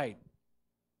prophesied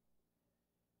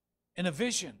in a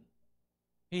vision.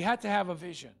 He had to have a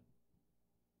vision.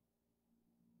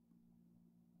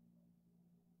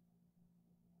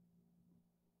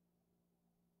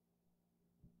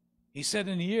 He said,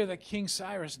 in the year that King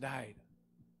Cyrus died,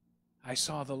 I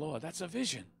saw the Lord. That's a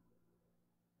vision.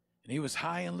 And he was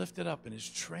high and lifted up, and his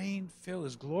train filled,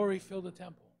 his glory filled the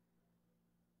temple.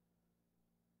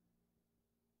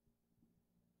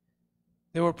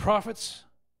 There were prophets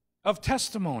of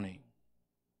testimony.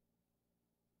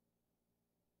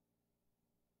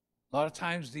 A lot of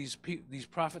times these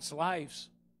prophets' lives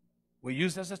were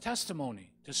used as a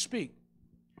testimony to speak.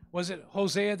 Was it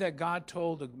Hosea that God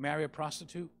told to marry a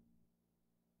prostitute?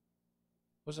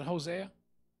 Was it Hosea?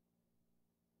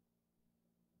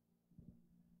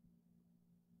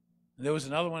 And there was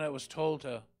another one that was told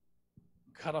to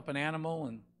cut up an animal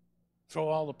and throw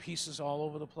all the pieces all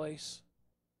over the place,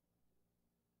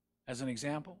 as an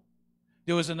example.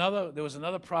 There was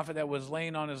another prophet that was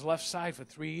laying on his left side for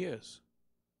 3 years.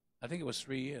 I think it was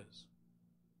 3 years.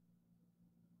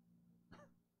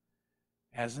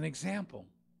 As an example.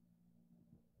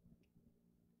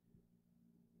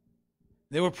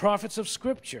 There were prophets of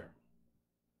Scripture.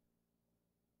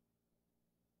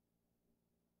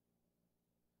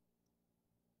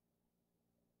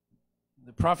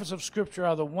 The prophets of Scripture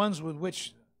are the ones with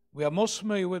which we are most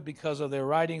familiar with because of their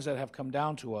writings that have come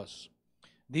down to us.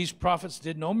 These prophets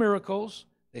did no miracles.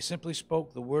 They simply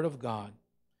spoke the word of God.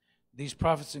 These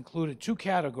prophets included two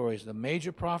categories, the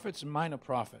major prophets and minor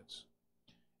prophets.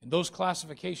 And those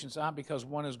classifications aren't because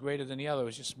one is greater than the other.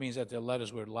 It just means that their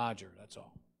letters were larger, that's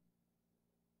all.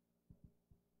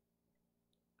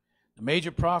 The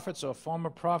major prophets, or former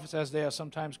prophets as they are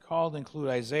sometimes called, include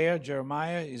Isaiah,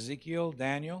 Jeremiah, Ezekiel,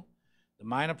 Daniel. The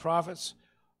minor prophets,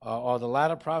 or the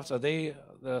latter prophets, they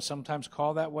are sometimes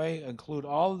called that way, include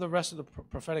all of the rest of the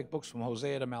prophetic books from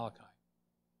Hosea to Malachi.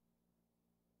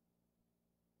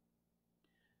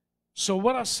 So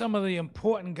what are some of the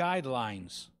important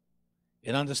guidelines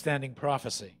in understanding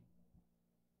prophecy?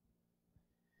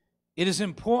 It is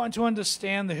important to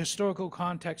understand the historical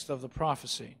context of the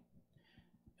prophecy.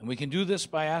 And we can do this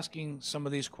by asking some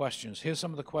of these questions. Here's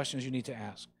some of the questions you need to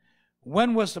ask.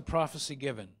 When was the prophecy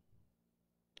given?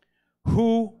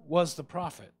 Who was the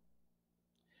prophet?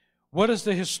 What is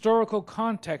the historical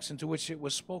context into which it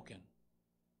was spoken?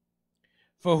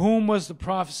 For whom was the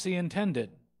prophecy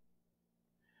intended?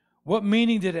 What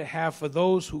meaning did it have for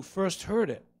those who first heard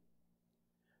it?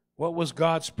 What was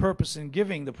God's purpose in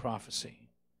giving the prophecy?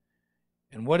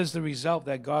 And what is the result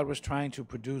that God was trying to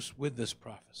produce with this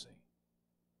prophecy?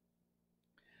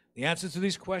 The answer to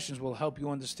these questions will help you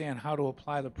understand how to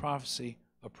apply the prophecy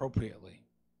appropriately.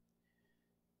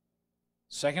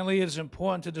 Secondly, it is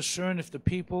important to discern if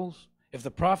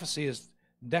the prophecy is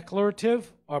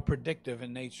declarative or predictive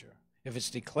in nature. If it's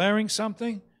declaring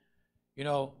something,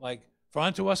 like, for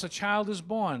unto us a child is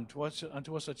born,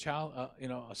 unto us a child,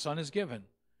 a son is given,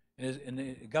 and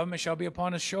the government shall be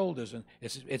upon his shoulders. And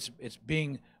it's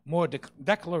being more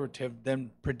declarative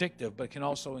than predictive, but can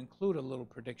also include a little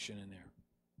prediction in there.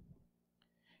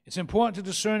 It's important to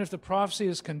discern if the prophecy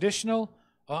is conditional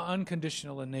or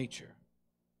unconditional in nature.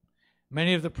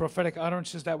 Many of the prophetic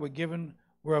utterances that were given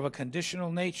were of a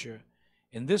conditional nature.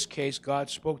 In this case, God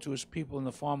spoke to his people in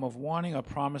the form of warning or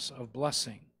promise of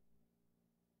blessing.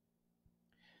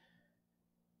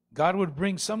 God would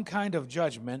bring some kind of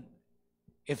judgment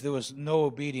if there was no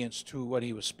obedience to what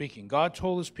he was speaking. God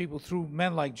told his people through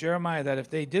men like Jeremiah that if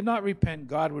they did not repent,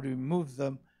 God would remove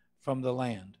them from the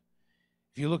land.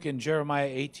 If you look in Jeremiah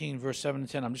 18, verse 7 and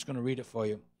 10, I'm just going to read it for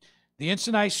you. The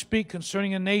instant I speak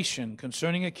concerning a nation,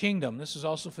 concerning a kingdom, this is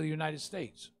also for the United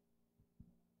States,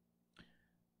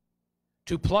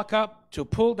 to pluck up, to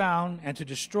pull down, and to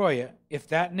destroy it, if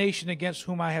that nation against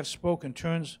whom I have spoken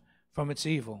turns from its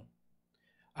evil,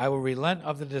 I will relent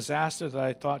of the disaster that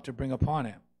I thought to bring upon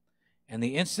it. And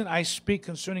the instant I speak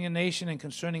concerning a nation and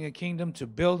concerning a kingdom, to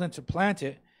build and to plant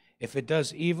it, if it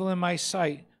does evil in my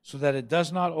sight, so that it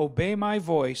does not obey my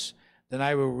voice, then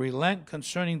I will relent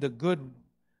concerning the good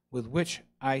with which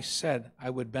I said I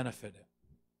would benefit it.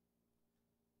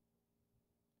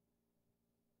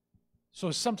 So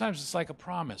sometimes it's like a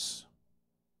promise.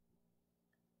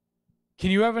 Can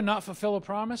you ever not fulfill a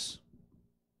promise?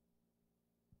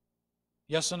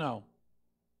 Yes or no?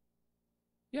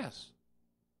 Yes.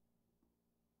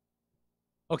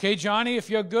 Okay, Johnny, if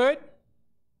you're good,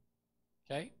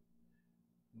 okay,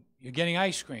 you're getting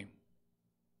ice cream.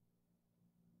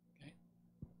 Okay.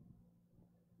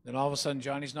 Then all of a sudden,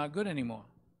 Johnny's not good anymore.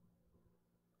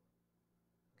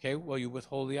 Okay, well, you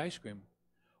withhold the ice cream.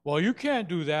 Well, you can't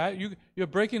do that. You're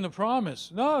breaking the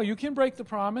promise. No, you can break the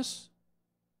promise.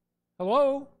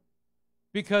 Hello?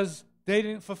 Because they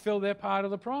didn't fulfill their part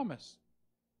of the promise.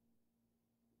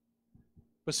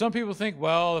 But some people think,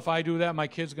 well, if I do that, my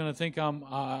kid's going to think I'm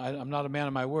not a man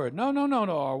of my word. No,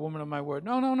 or a woman of my word.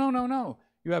 No.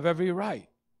 You have every right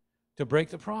to break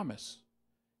the promise.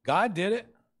 God did it.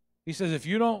 He says, if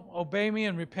you don't obey me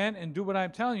and repent and do what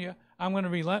I'm telling you, I'm going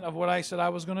to relent of what I said I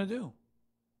was going to do.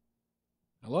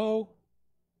 Hello?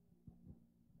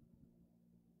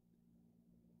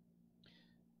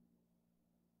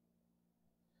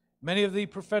 Many of the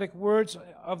prophetic words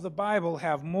of the Bible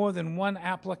have more than one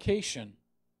application.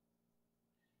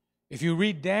 If you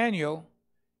read Daniel,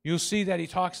 you'll see that he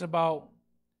talks about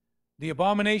the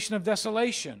abomination of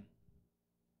desolation,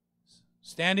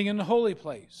 standing in the holy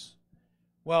place.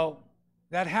 Well,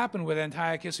 that happened with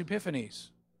Antiochus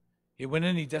Epiphanes. He went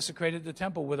in, he desecrated the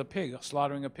temple with a pig,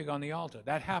 slaughtering a pig on the altar.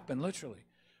 That happened literally.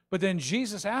 But then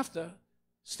Jesus after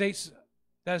states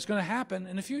that it's going to happen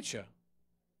in the future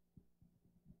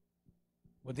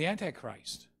with the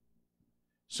Antichrist.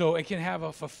 So it can have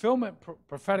a fulfillment,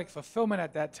 prophetic fulfillment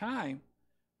at that time,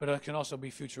 but it can also be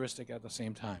futuristic at the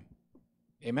same time.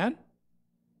 Amen?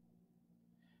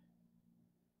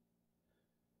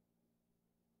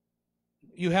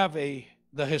 You have the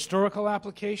historical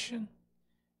application,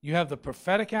 you have the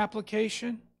prophetic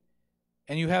application,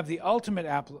 and you have the ultimate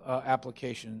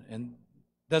application. And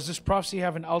does this prophecy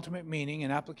have an ultimate meaning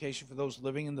and application for those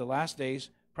living in the last days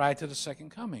prior to the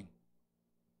second coming?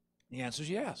 The answer is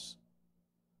yes.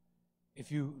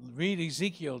 If you read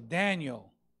Ezekiel,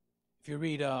 Daniel, if you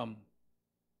read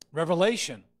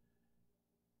Revelation,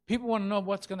 people want to know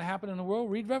what's going to happen in the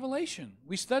world. Read Revelation.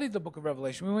 We studied the book of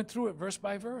Revelation. We went through it verse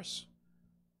by verse.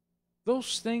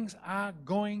 Those things are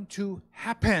going to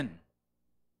happen.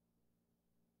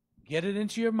 Get it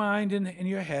into your mind and in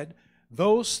your head.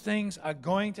 Those things are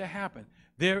going to happen.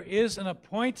 There is an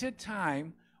appointed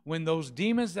time when those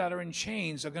demons that are in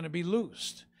chains are going to be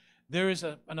loosed. There is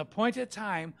an appointed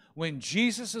time when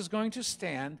Jesus is going to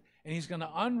stand and he's going to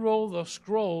unroll the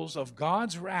scrolls of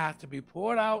God's wrath to be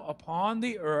poured out upon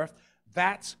the earth.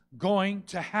 That's going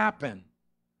to happen.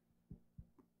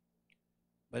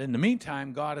 But in the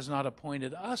meantime, God has not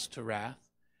appointed us to wrath,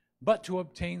 but to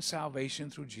obtain salvation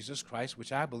through Jesus Christ,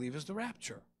 which I believe is the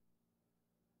rapture.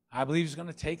 I believe he's going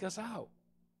to take us out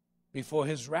before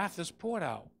his wrath is poured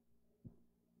out.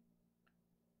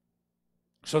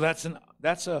 So that's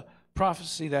a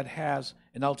prophecy that has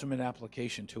an ultimate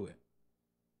application to it.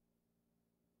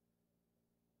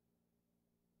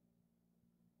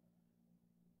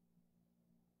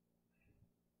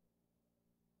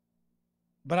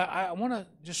 But I want to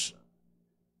just,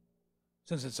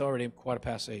 since it's already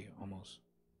 8:15 almost,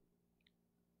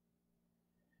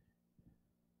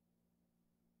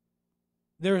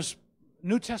 there's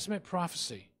New Testament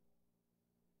prophecy.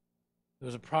 There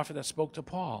was a prophet that spoke to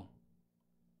Paul.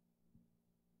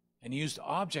 And he used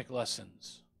object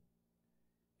lessons.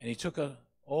 And he took an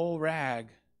old rag.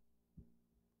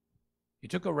 He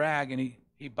took a rag and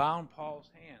he bound Paul's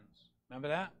hands. Remember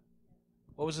that?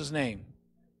 What was his name?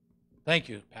 Thank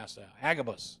you, Pastor.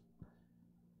 Agabus.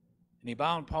 And he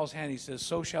bound Paul's hand. He says,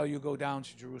 so shall you go down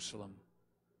to Jerusalem.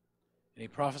 And he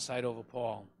prophesied over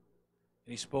Paul.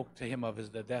 And he spoke to him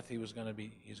of the death he was going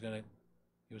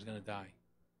to die.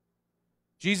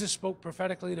 Jesus spoke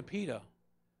prophetically to Peter.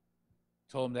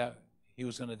 Told him that he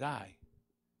was going to die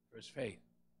for his faith.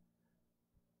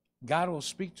 God will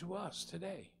speak to us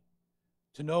today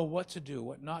to know what to do,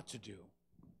 what not to do,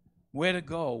 where to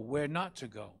go, where not to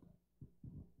go.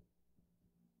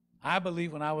 I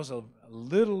believe when I was a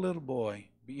little boy,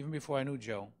 even before I knew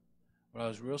Joe, when I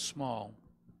was real small,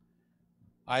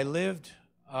 I lived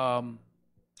right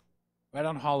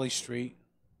on Holly Street,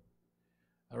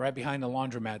 right behind the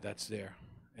laundromat that's there.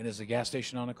 And there's a gas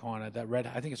station on the corner. That red,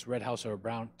 I think it's red house or a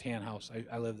brown tan house.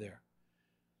 I live there.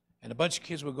 And a bunch of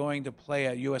kids were going to play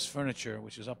at U.S. Furniture,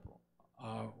 which is up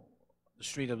the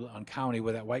street on County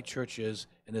where that white church is,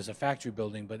 and there's a factory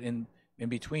building. But in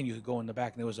between, you could go in the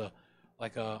back, and there was a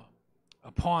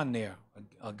pond there,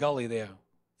 a gully there,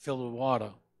 filled with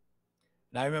water.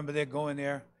 And I remember they're going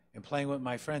there and playing with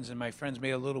my friends, and my friends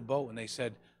made a little boat, and they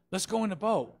said, "Let's go in the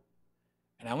boat."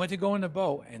 And I went to go in the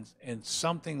boat, and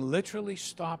something literally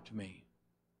stopped me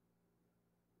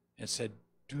and said,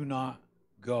 "Do not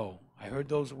go." I heard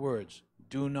those words,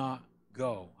 "Do not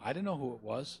go." I didn't know who it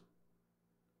was.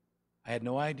 I had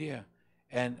no idea.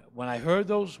 And when I heard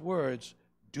those words,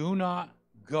 "Do not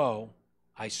go,"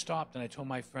 I stopped and I told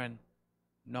my friend,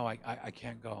 "No, I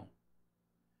can't go."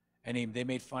 And they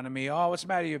made fun of me. "Oh, what's the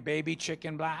matter, you baby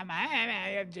chicken? Blah,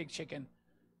 you big chicken."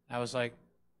 I was like,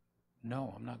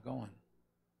 "No, I'm not going."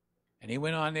 And he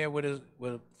went on there with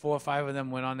 4 or 5 of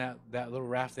them, went on that little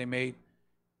raft they made,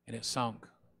 and it sunk.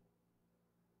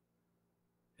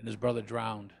 And his brother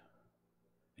drowned.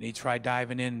 And he tried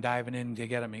diving in to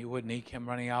get him. He wouldn't. He came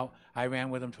running out. I ran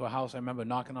with him to a house. I remember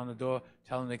knocking on the door,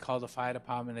 telling them they called the fire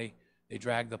department. They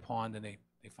dragged the pond, and they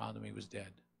found him. He was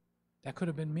dead. That could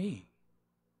have been me.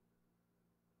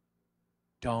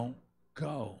 Don't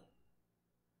go.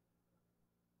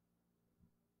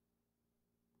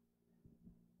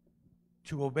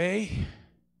 To obey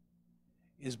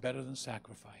is better than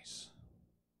sacrifice.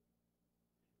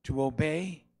 To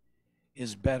obey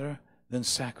is better than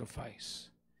sacrifice.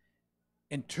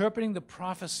 Interpreting the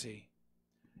prophecy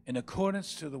in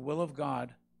accordance to the will of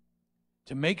God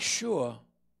to make sure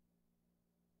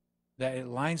that it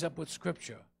lines up with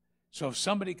Scripture. So if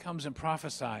somebody comes and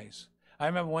prophesies, I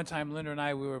remember one time Linda and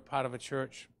I, we were part of a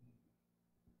church.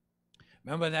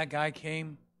 Remember that guy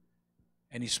came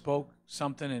and he spoke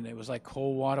something, and it was like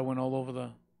cold water went all over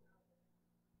the...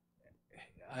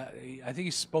 I think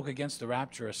he spoke against the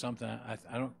rapture or something.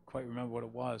 I don't quite remember what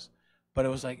it was. But it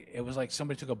was like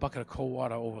somebody took a bucket of cold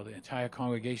water over the entire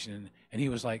congregation, and he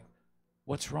was like,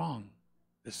 "What's wrong?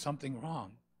 There's something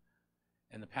wrong."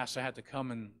 And the pastor had to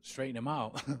come and straighten him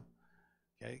out.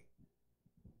 Okay?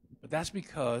 But that's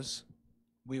because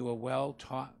we were well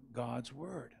taught God's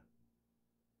word.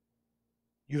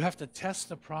 You have to test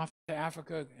the prophet to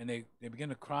Africa, and they begin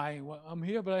to cry, "Well, I'm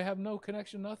here, but I have no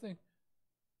connection, nothing."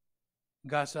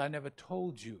 God said, "I never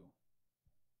told you."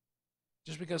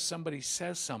 Just because somebody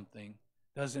says something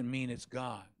doesn't mean it's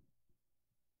God.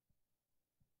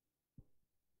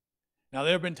 Now,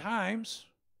 there have been times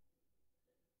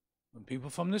when people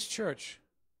from this church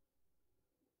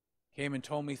came and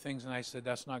told me things, and I said,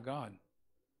 "That's not God."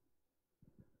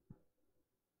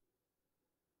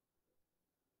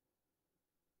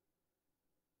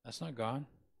 That's not God.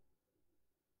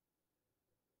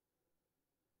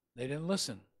 They didn't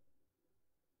listen.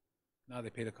 Now they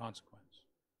pay the consequence.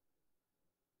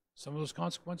 Some of those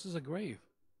consequences are grave.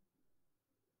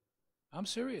 I'm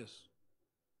serious.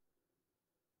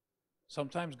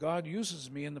 Sometimes God uses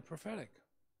me in the prophetic.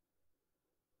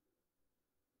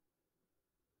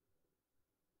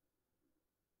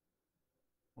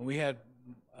 When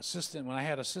I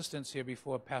had assistants here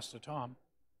before Pastor Tom,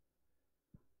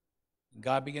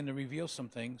 God began to reveal some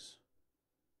things.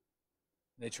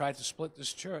 They tried to split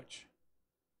this church.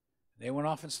 They went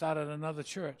off and started another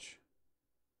church.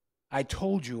 I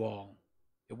told you all,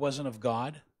 it wasn't of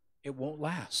God. It won't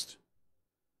last.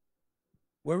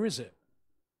 Where is it?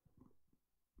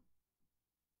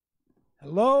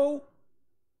 Hello?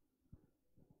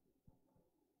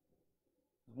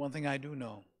 One thing I do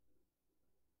know.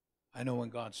 I know when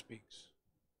God speaks.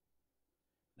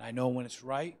 And I know when it's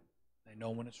right. I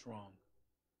know when it's wrong.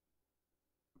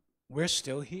 We're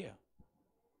still here.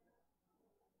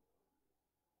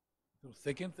 Through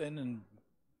thick and thin and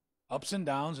ups and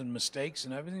downs and mistakes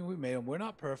and everything we made. We're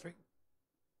not perfect.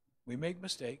 We make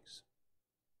mistakes.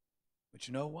 But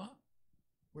you know what?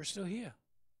 We're still here.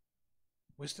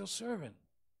 We're still serving.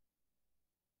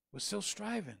 We're still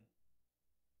striving.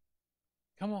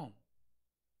 Come on.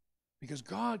 Because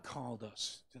God called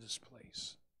us to this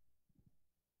place.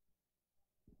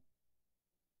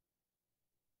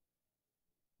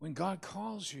 When God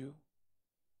calls you,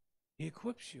 He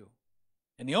equips you.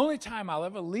 And the only time I'll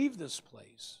ever leave this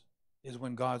place is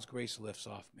when God's grace lifts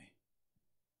off me.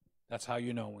 That's how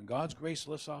you know. When God's grace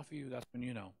lifts off of you, that's when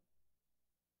you know.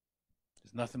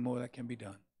 There's nothing more that can be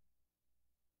done.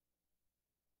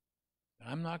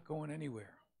 I'm not going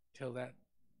anywhere till that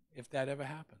if that ever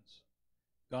happens.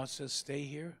 God says, stay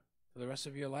here for the rest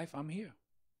of your life, I'm here.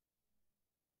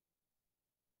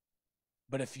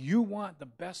 But if you want the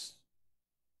best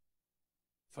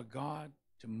for God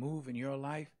to move in your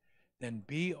life, then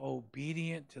be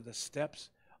obedient to the steps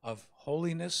of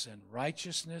holiness and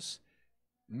righteousness.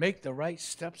 Make the right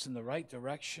steps in the right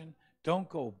direction. Don't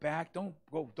go back.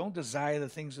 Don't desire the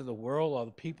things of the world or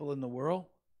the people in the world.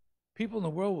 People in the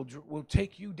world will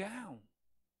take you down.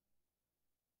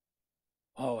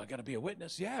 Oh, I got to be a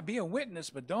witness. Yeah, be a witness,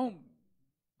 but don't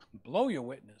blow your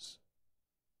witness.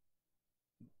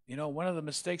 You know, one of the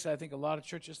mistakes I think a lot of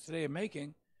churches today are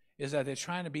making is that they're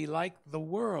trying to be like the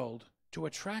world to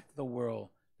attract the world.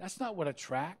 That's not what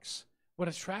attracts. What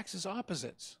attracts is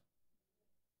opposites.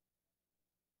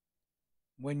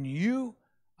 When you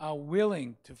are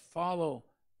willing to follow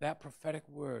that prophetic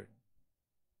word,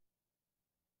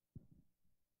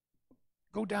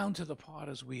 go down to the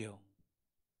potter's wheel.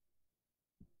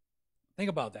 Think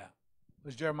about that. It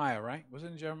was Jeremiah, right?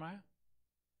 Wasn't it Jeremiah?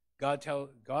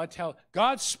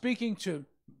 God's speaking to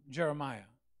Jeremiah.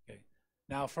 Okay.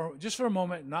 Now, just for a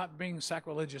moment, not being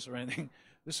sacrilegious or anything,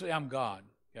 this way I'm God,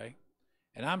 okay?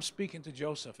 And I'm speaking to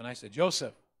Joseph, and I said,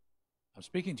 Joseph, I'm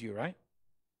speaking to you, right?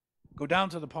 Go down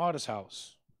to the potter's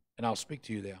house, and I'll speak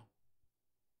to you there.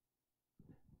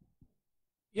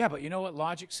 Yeah, but you know what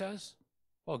logic says?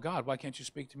 Well, God, why can't you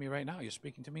speak to me right now? You're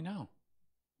speaking to me now.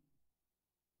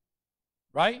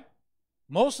 Right?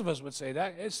 Most of us would say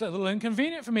that. It's a little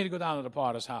inconvenient for me to go down to the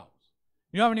potter's house.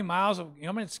 You know how many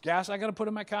how many gas I got to put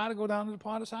in my car to go down to the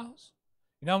potter's house?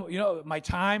 You know, my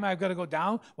time I've got to go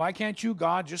down. Why can't you,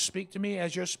 God, just speak to me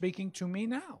as you're speaking to me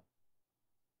now?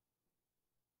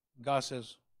 God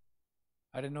says,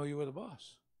 I didn't know you were the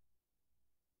boss.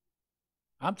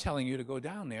 I'm telling you to go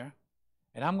down there,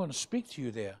 and I'm going to speak to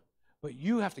you there. But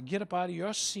you have to get up out of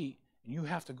your seat, and you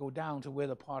have to go down to where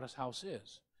the potter's house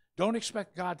is. Don't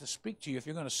expect God to speak to you if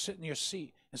you're going to sit in your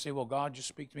seat and say, well, God, just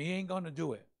speak to me. He ain't going to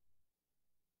do it.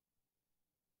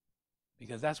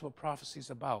 Because that's what prophecy is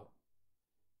about.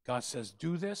 God says,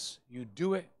 do this, you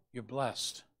do it, you're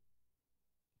blessed.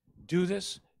 Do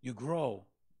this, you grow.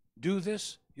 Do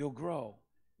this, you'll grow.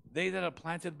 They that are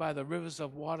planted by the rivers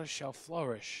of water shall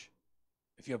flourish.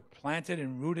 If you're planted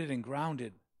and rooted and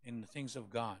grounded in the things of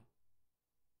God.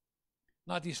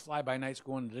 Not these fly-by-nights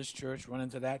going to this church, running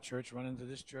to that church, running to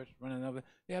this church, running over.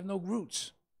 They have no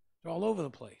roots. They're all over the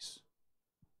place.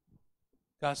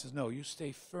 God says, no, you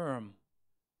stay firm,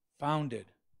 founded,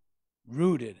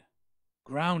 rooted,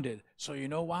 grounded. So you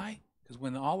know why? Because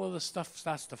when all of the stuff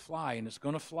starts to fly, and it's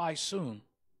going to fly soon,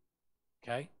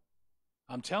 okay?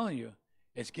 I'm telling you,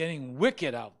 it's getting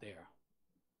wicked out there.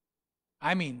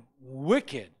 I mean,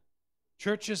 wicked.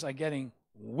 Churches are getting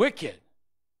wicked.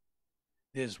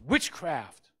 There's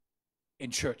witchcraft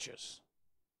in churches.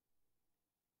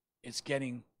 It's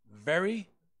getting very,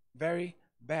 very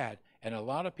bad. And a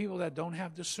lot of people that don't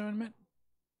have discernment,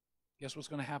 guess what's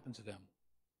going to happen to them?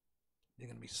 They're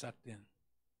going to be sucked in.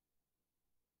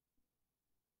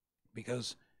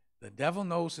 Because the devil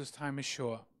knows his time is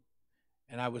short.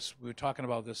 And we were talking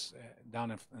about this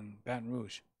down in Baton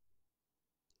Rouge.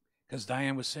 Because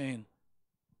Diane was saying,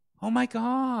 oh my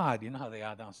God, you know how they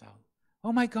are down south.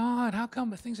 Oh my God, how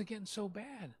come things are getting so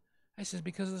bad? I said,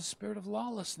 because of the spirit of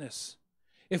lawlessness.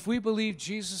 If we believe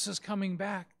Jesus is coming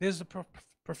back, there's the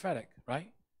prophetic,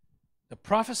 right? The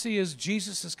prophecy is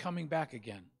Jesus is coming back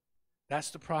again.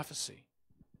 That's the prophecy.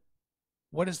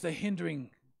 What is the hindering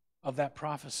of that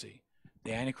prophecy?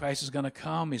 The Antichrist is going to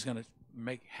come. He's going to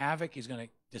make havoc. He's going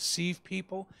to deceive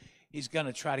people. He's going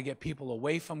to try to get people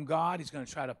away from God. He's going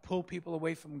to try to pull people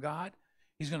away from God.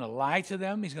 He's going to lie to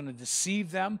them. He's going to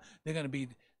deceive them. They're going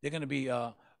to be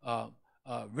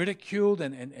ridiculed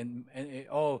and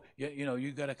oh, you know,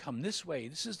 you got to come this way.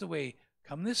 This is the way.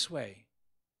 Come this way.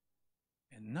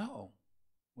 And no,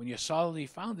 when you're solidly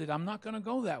founded, I'm not going to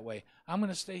go that way. I'm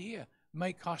going to stay here. It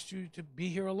might cost you to be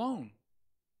here alone.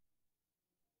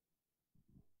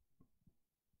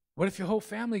 What if your whole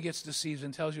family gets deceived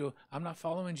and tells you, I'm not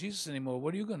following Jesus anymore?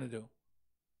 What are you going to do?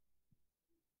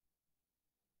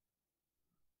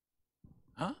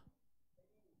 Huh?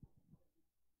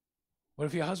 What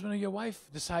if your husband or your wife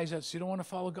decides that you don't want to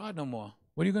follow God no more?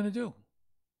 What are you going to do?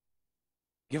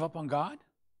 Give up on God?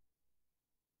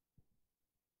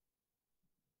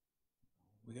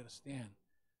 We got to stand.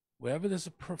 Wherever there's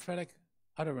a prophetic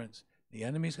utterance, the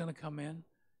enemy's going to come in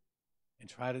and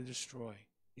try to destroy.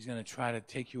 He's going to try to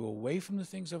take you away from the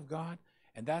things of God,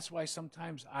 and that's why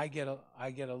sometimes I get a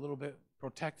little bit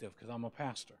protective because I'm a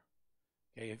pastor.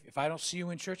 Okay, if I don't see you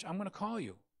in church, I'm going to call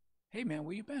you. Hey, man,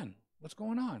 where you been? What's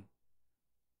going on?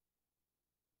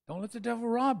 Don't let the devil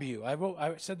rob you.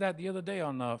 I said that the other day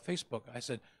on Facebook. I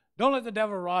said, don't let the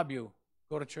devil rob you.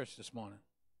 Go to church this morning.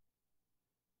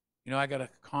 You know, I got a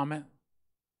comment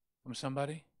from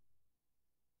somebody.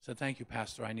 Said, thank you,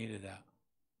 Pastor. I needed that.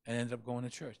 And ended up going to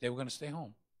church. They were going to stay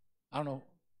home. I don't know.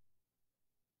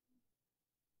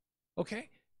 Okay?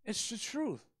 It's the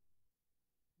truth.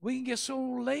 We can get so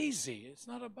lazy. It's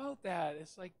not about that.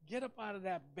 It's like, get up out of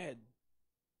that bed.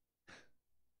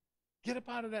 Get up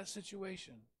out of that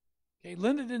situation. Okay,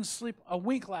 Linda didn't sleep a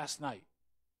wink last night.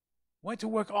 Went to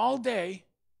work all day,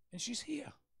 and she's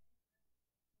here.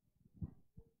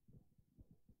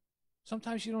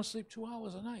 Sometimes she don't sleep 2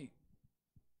 hours a night.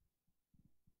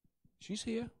 She's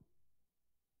here.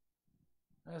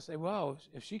 And I say, well,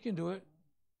 if she can do it,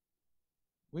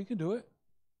 we can do it.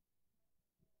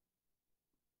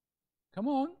 Come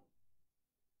on.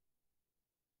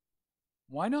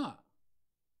 Why not?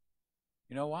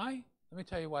 You know why? Let me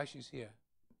tell you why she's here.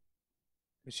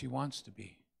 Because she wants to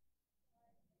be.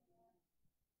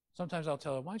 Sometimes I'll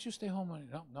tell her, why don't you stay home?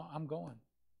 No, I'm going.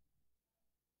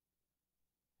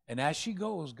 And as she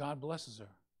goes, God blesses her.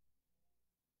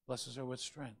 Blesses her with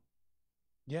strength.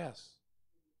 Yes.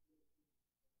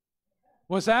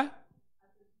 What's that?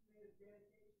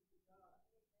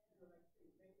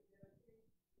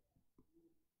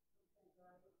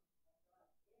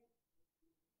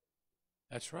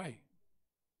 That's right.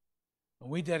 When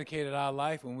we dedicated our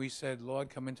life, when we said, Lord,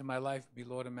 come into my life, be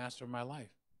Lord and Master of my life.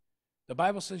 The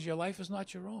Bible says your life is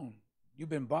not your own. You've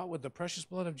been bought with the precious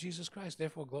blood of Jesus Christ.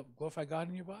 Therefore, glorify God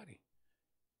in your body.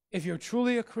 If you're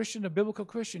truly a Christian, a biblical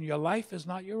Christian, your life is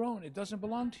not your own. It doesn't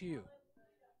belong to you.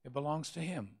 It belongs to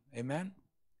Him. Amen?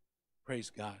 Praise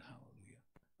God. Hallelujah.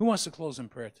 Who wants to close in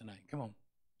prayer tonight? Come on.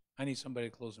 I need somebody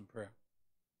to close in prayer.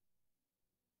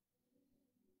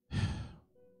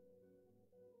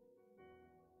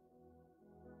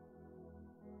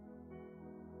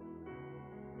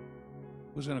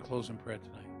 Who's going to close in prayer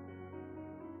tonight?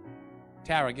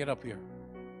 Tara, get up here.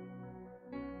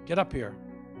 Get up here.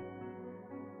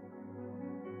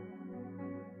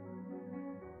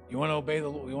 You want to obey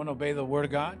the word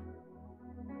of God?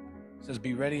 It says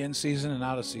be ready in season and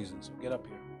out of season. So get up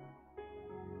here.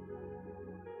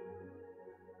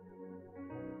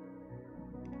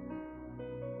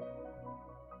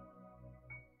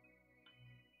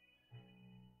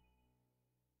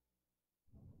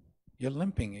 You're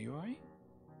limping. Are you all right?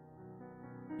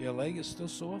 Your leg is still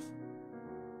sore?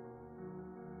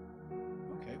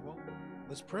 Okay, well,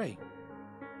 let's pray.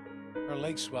 Her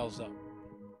leg swells up.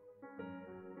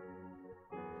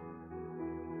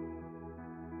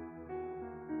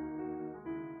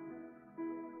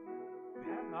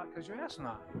 You have not because you asked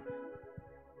not.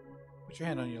 Put your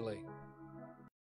hand on your leg.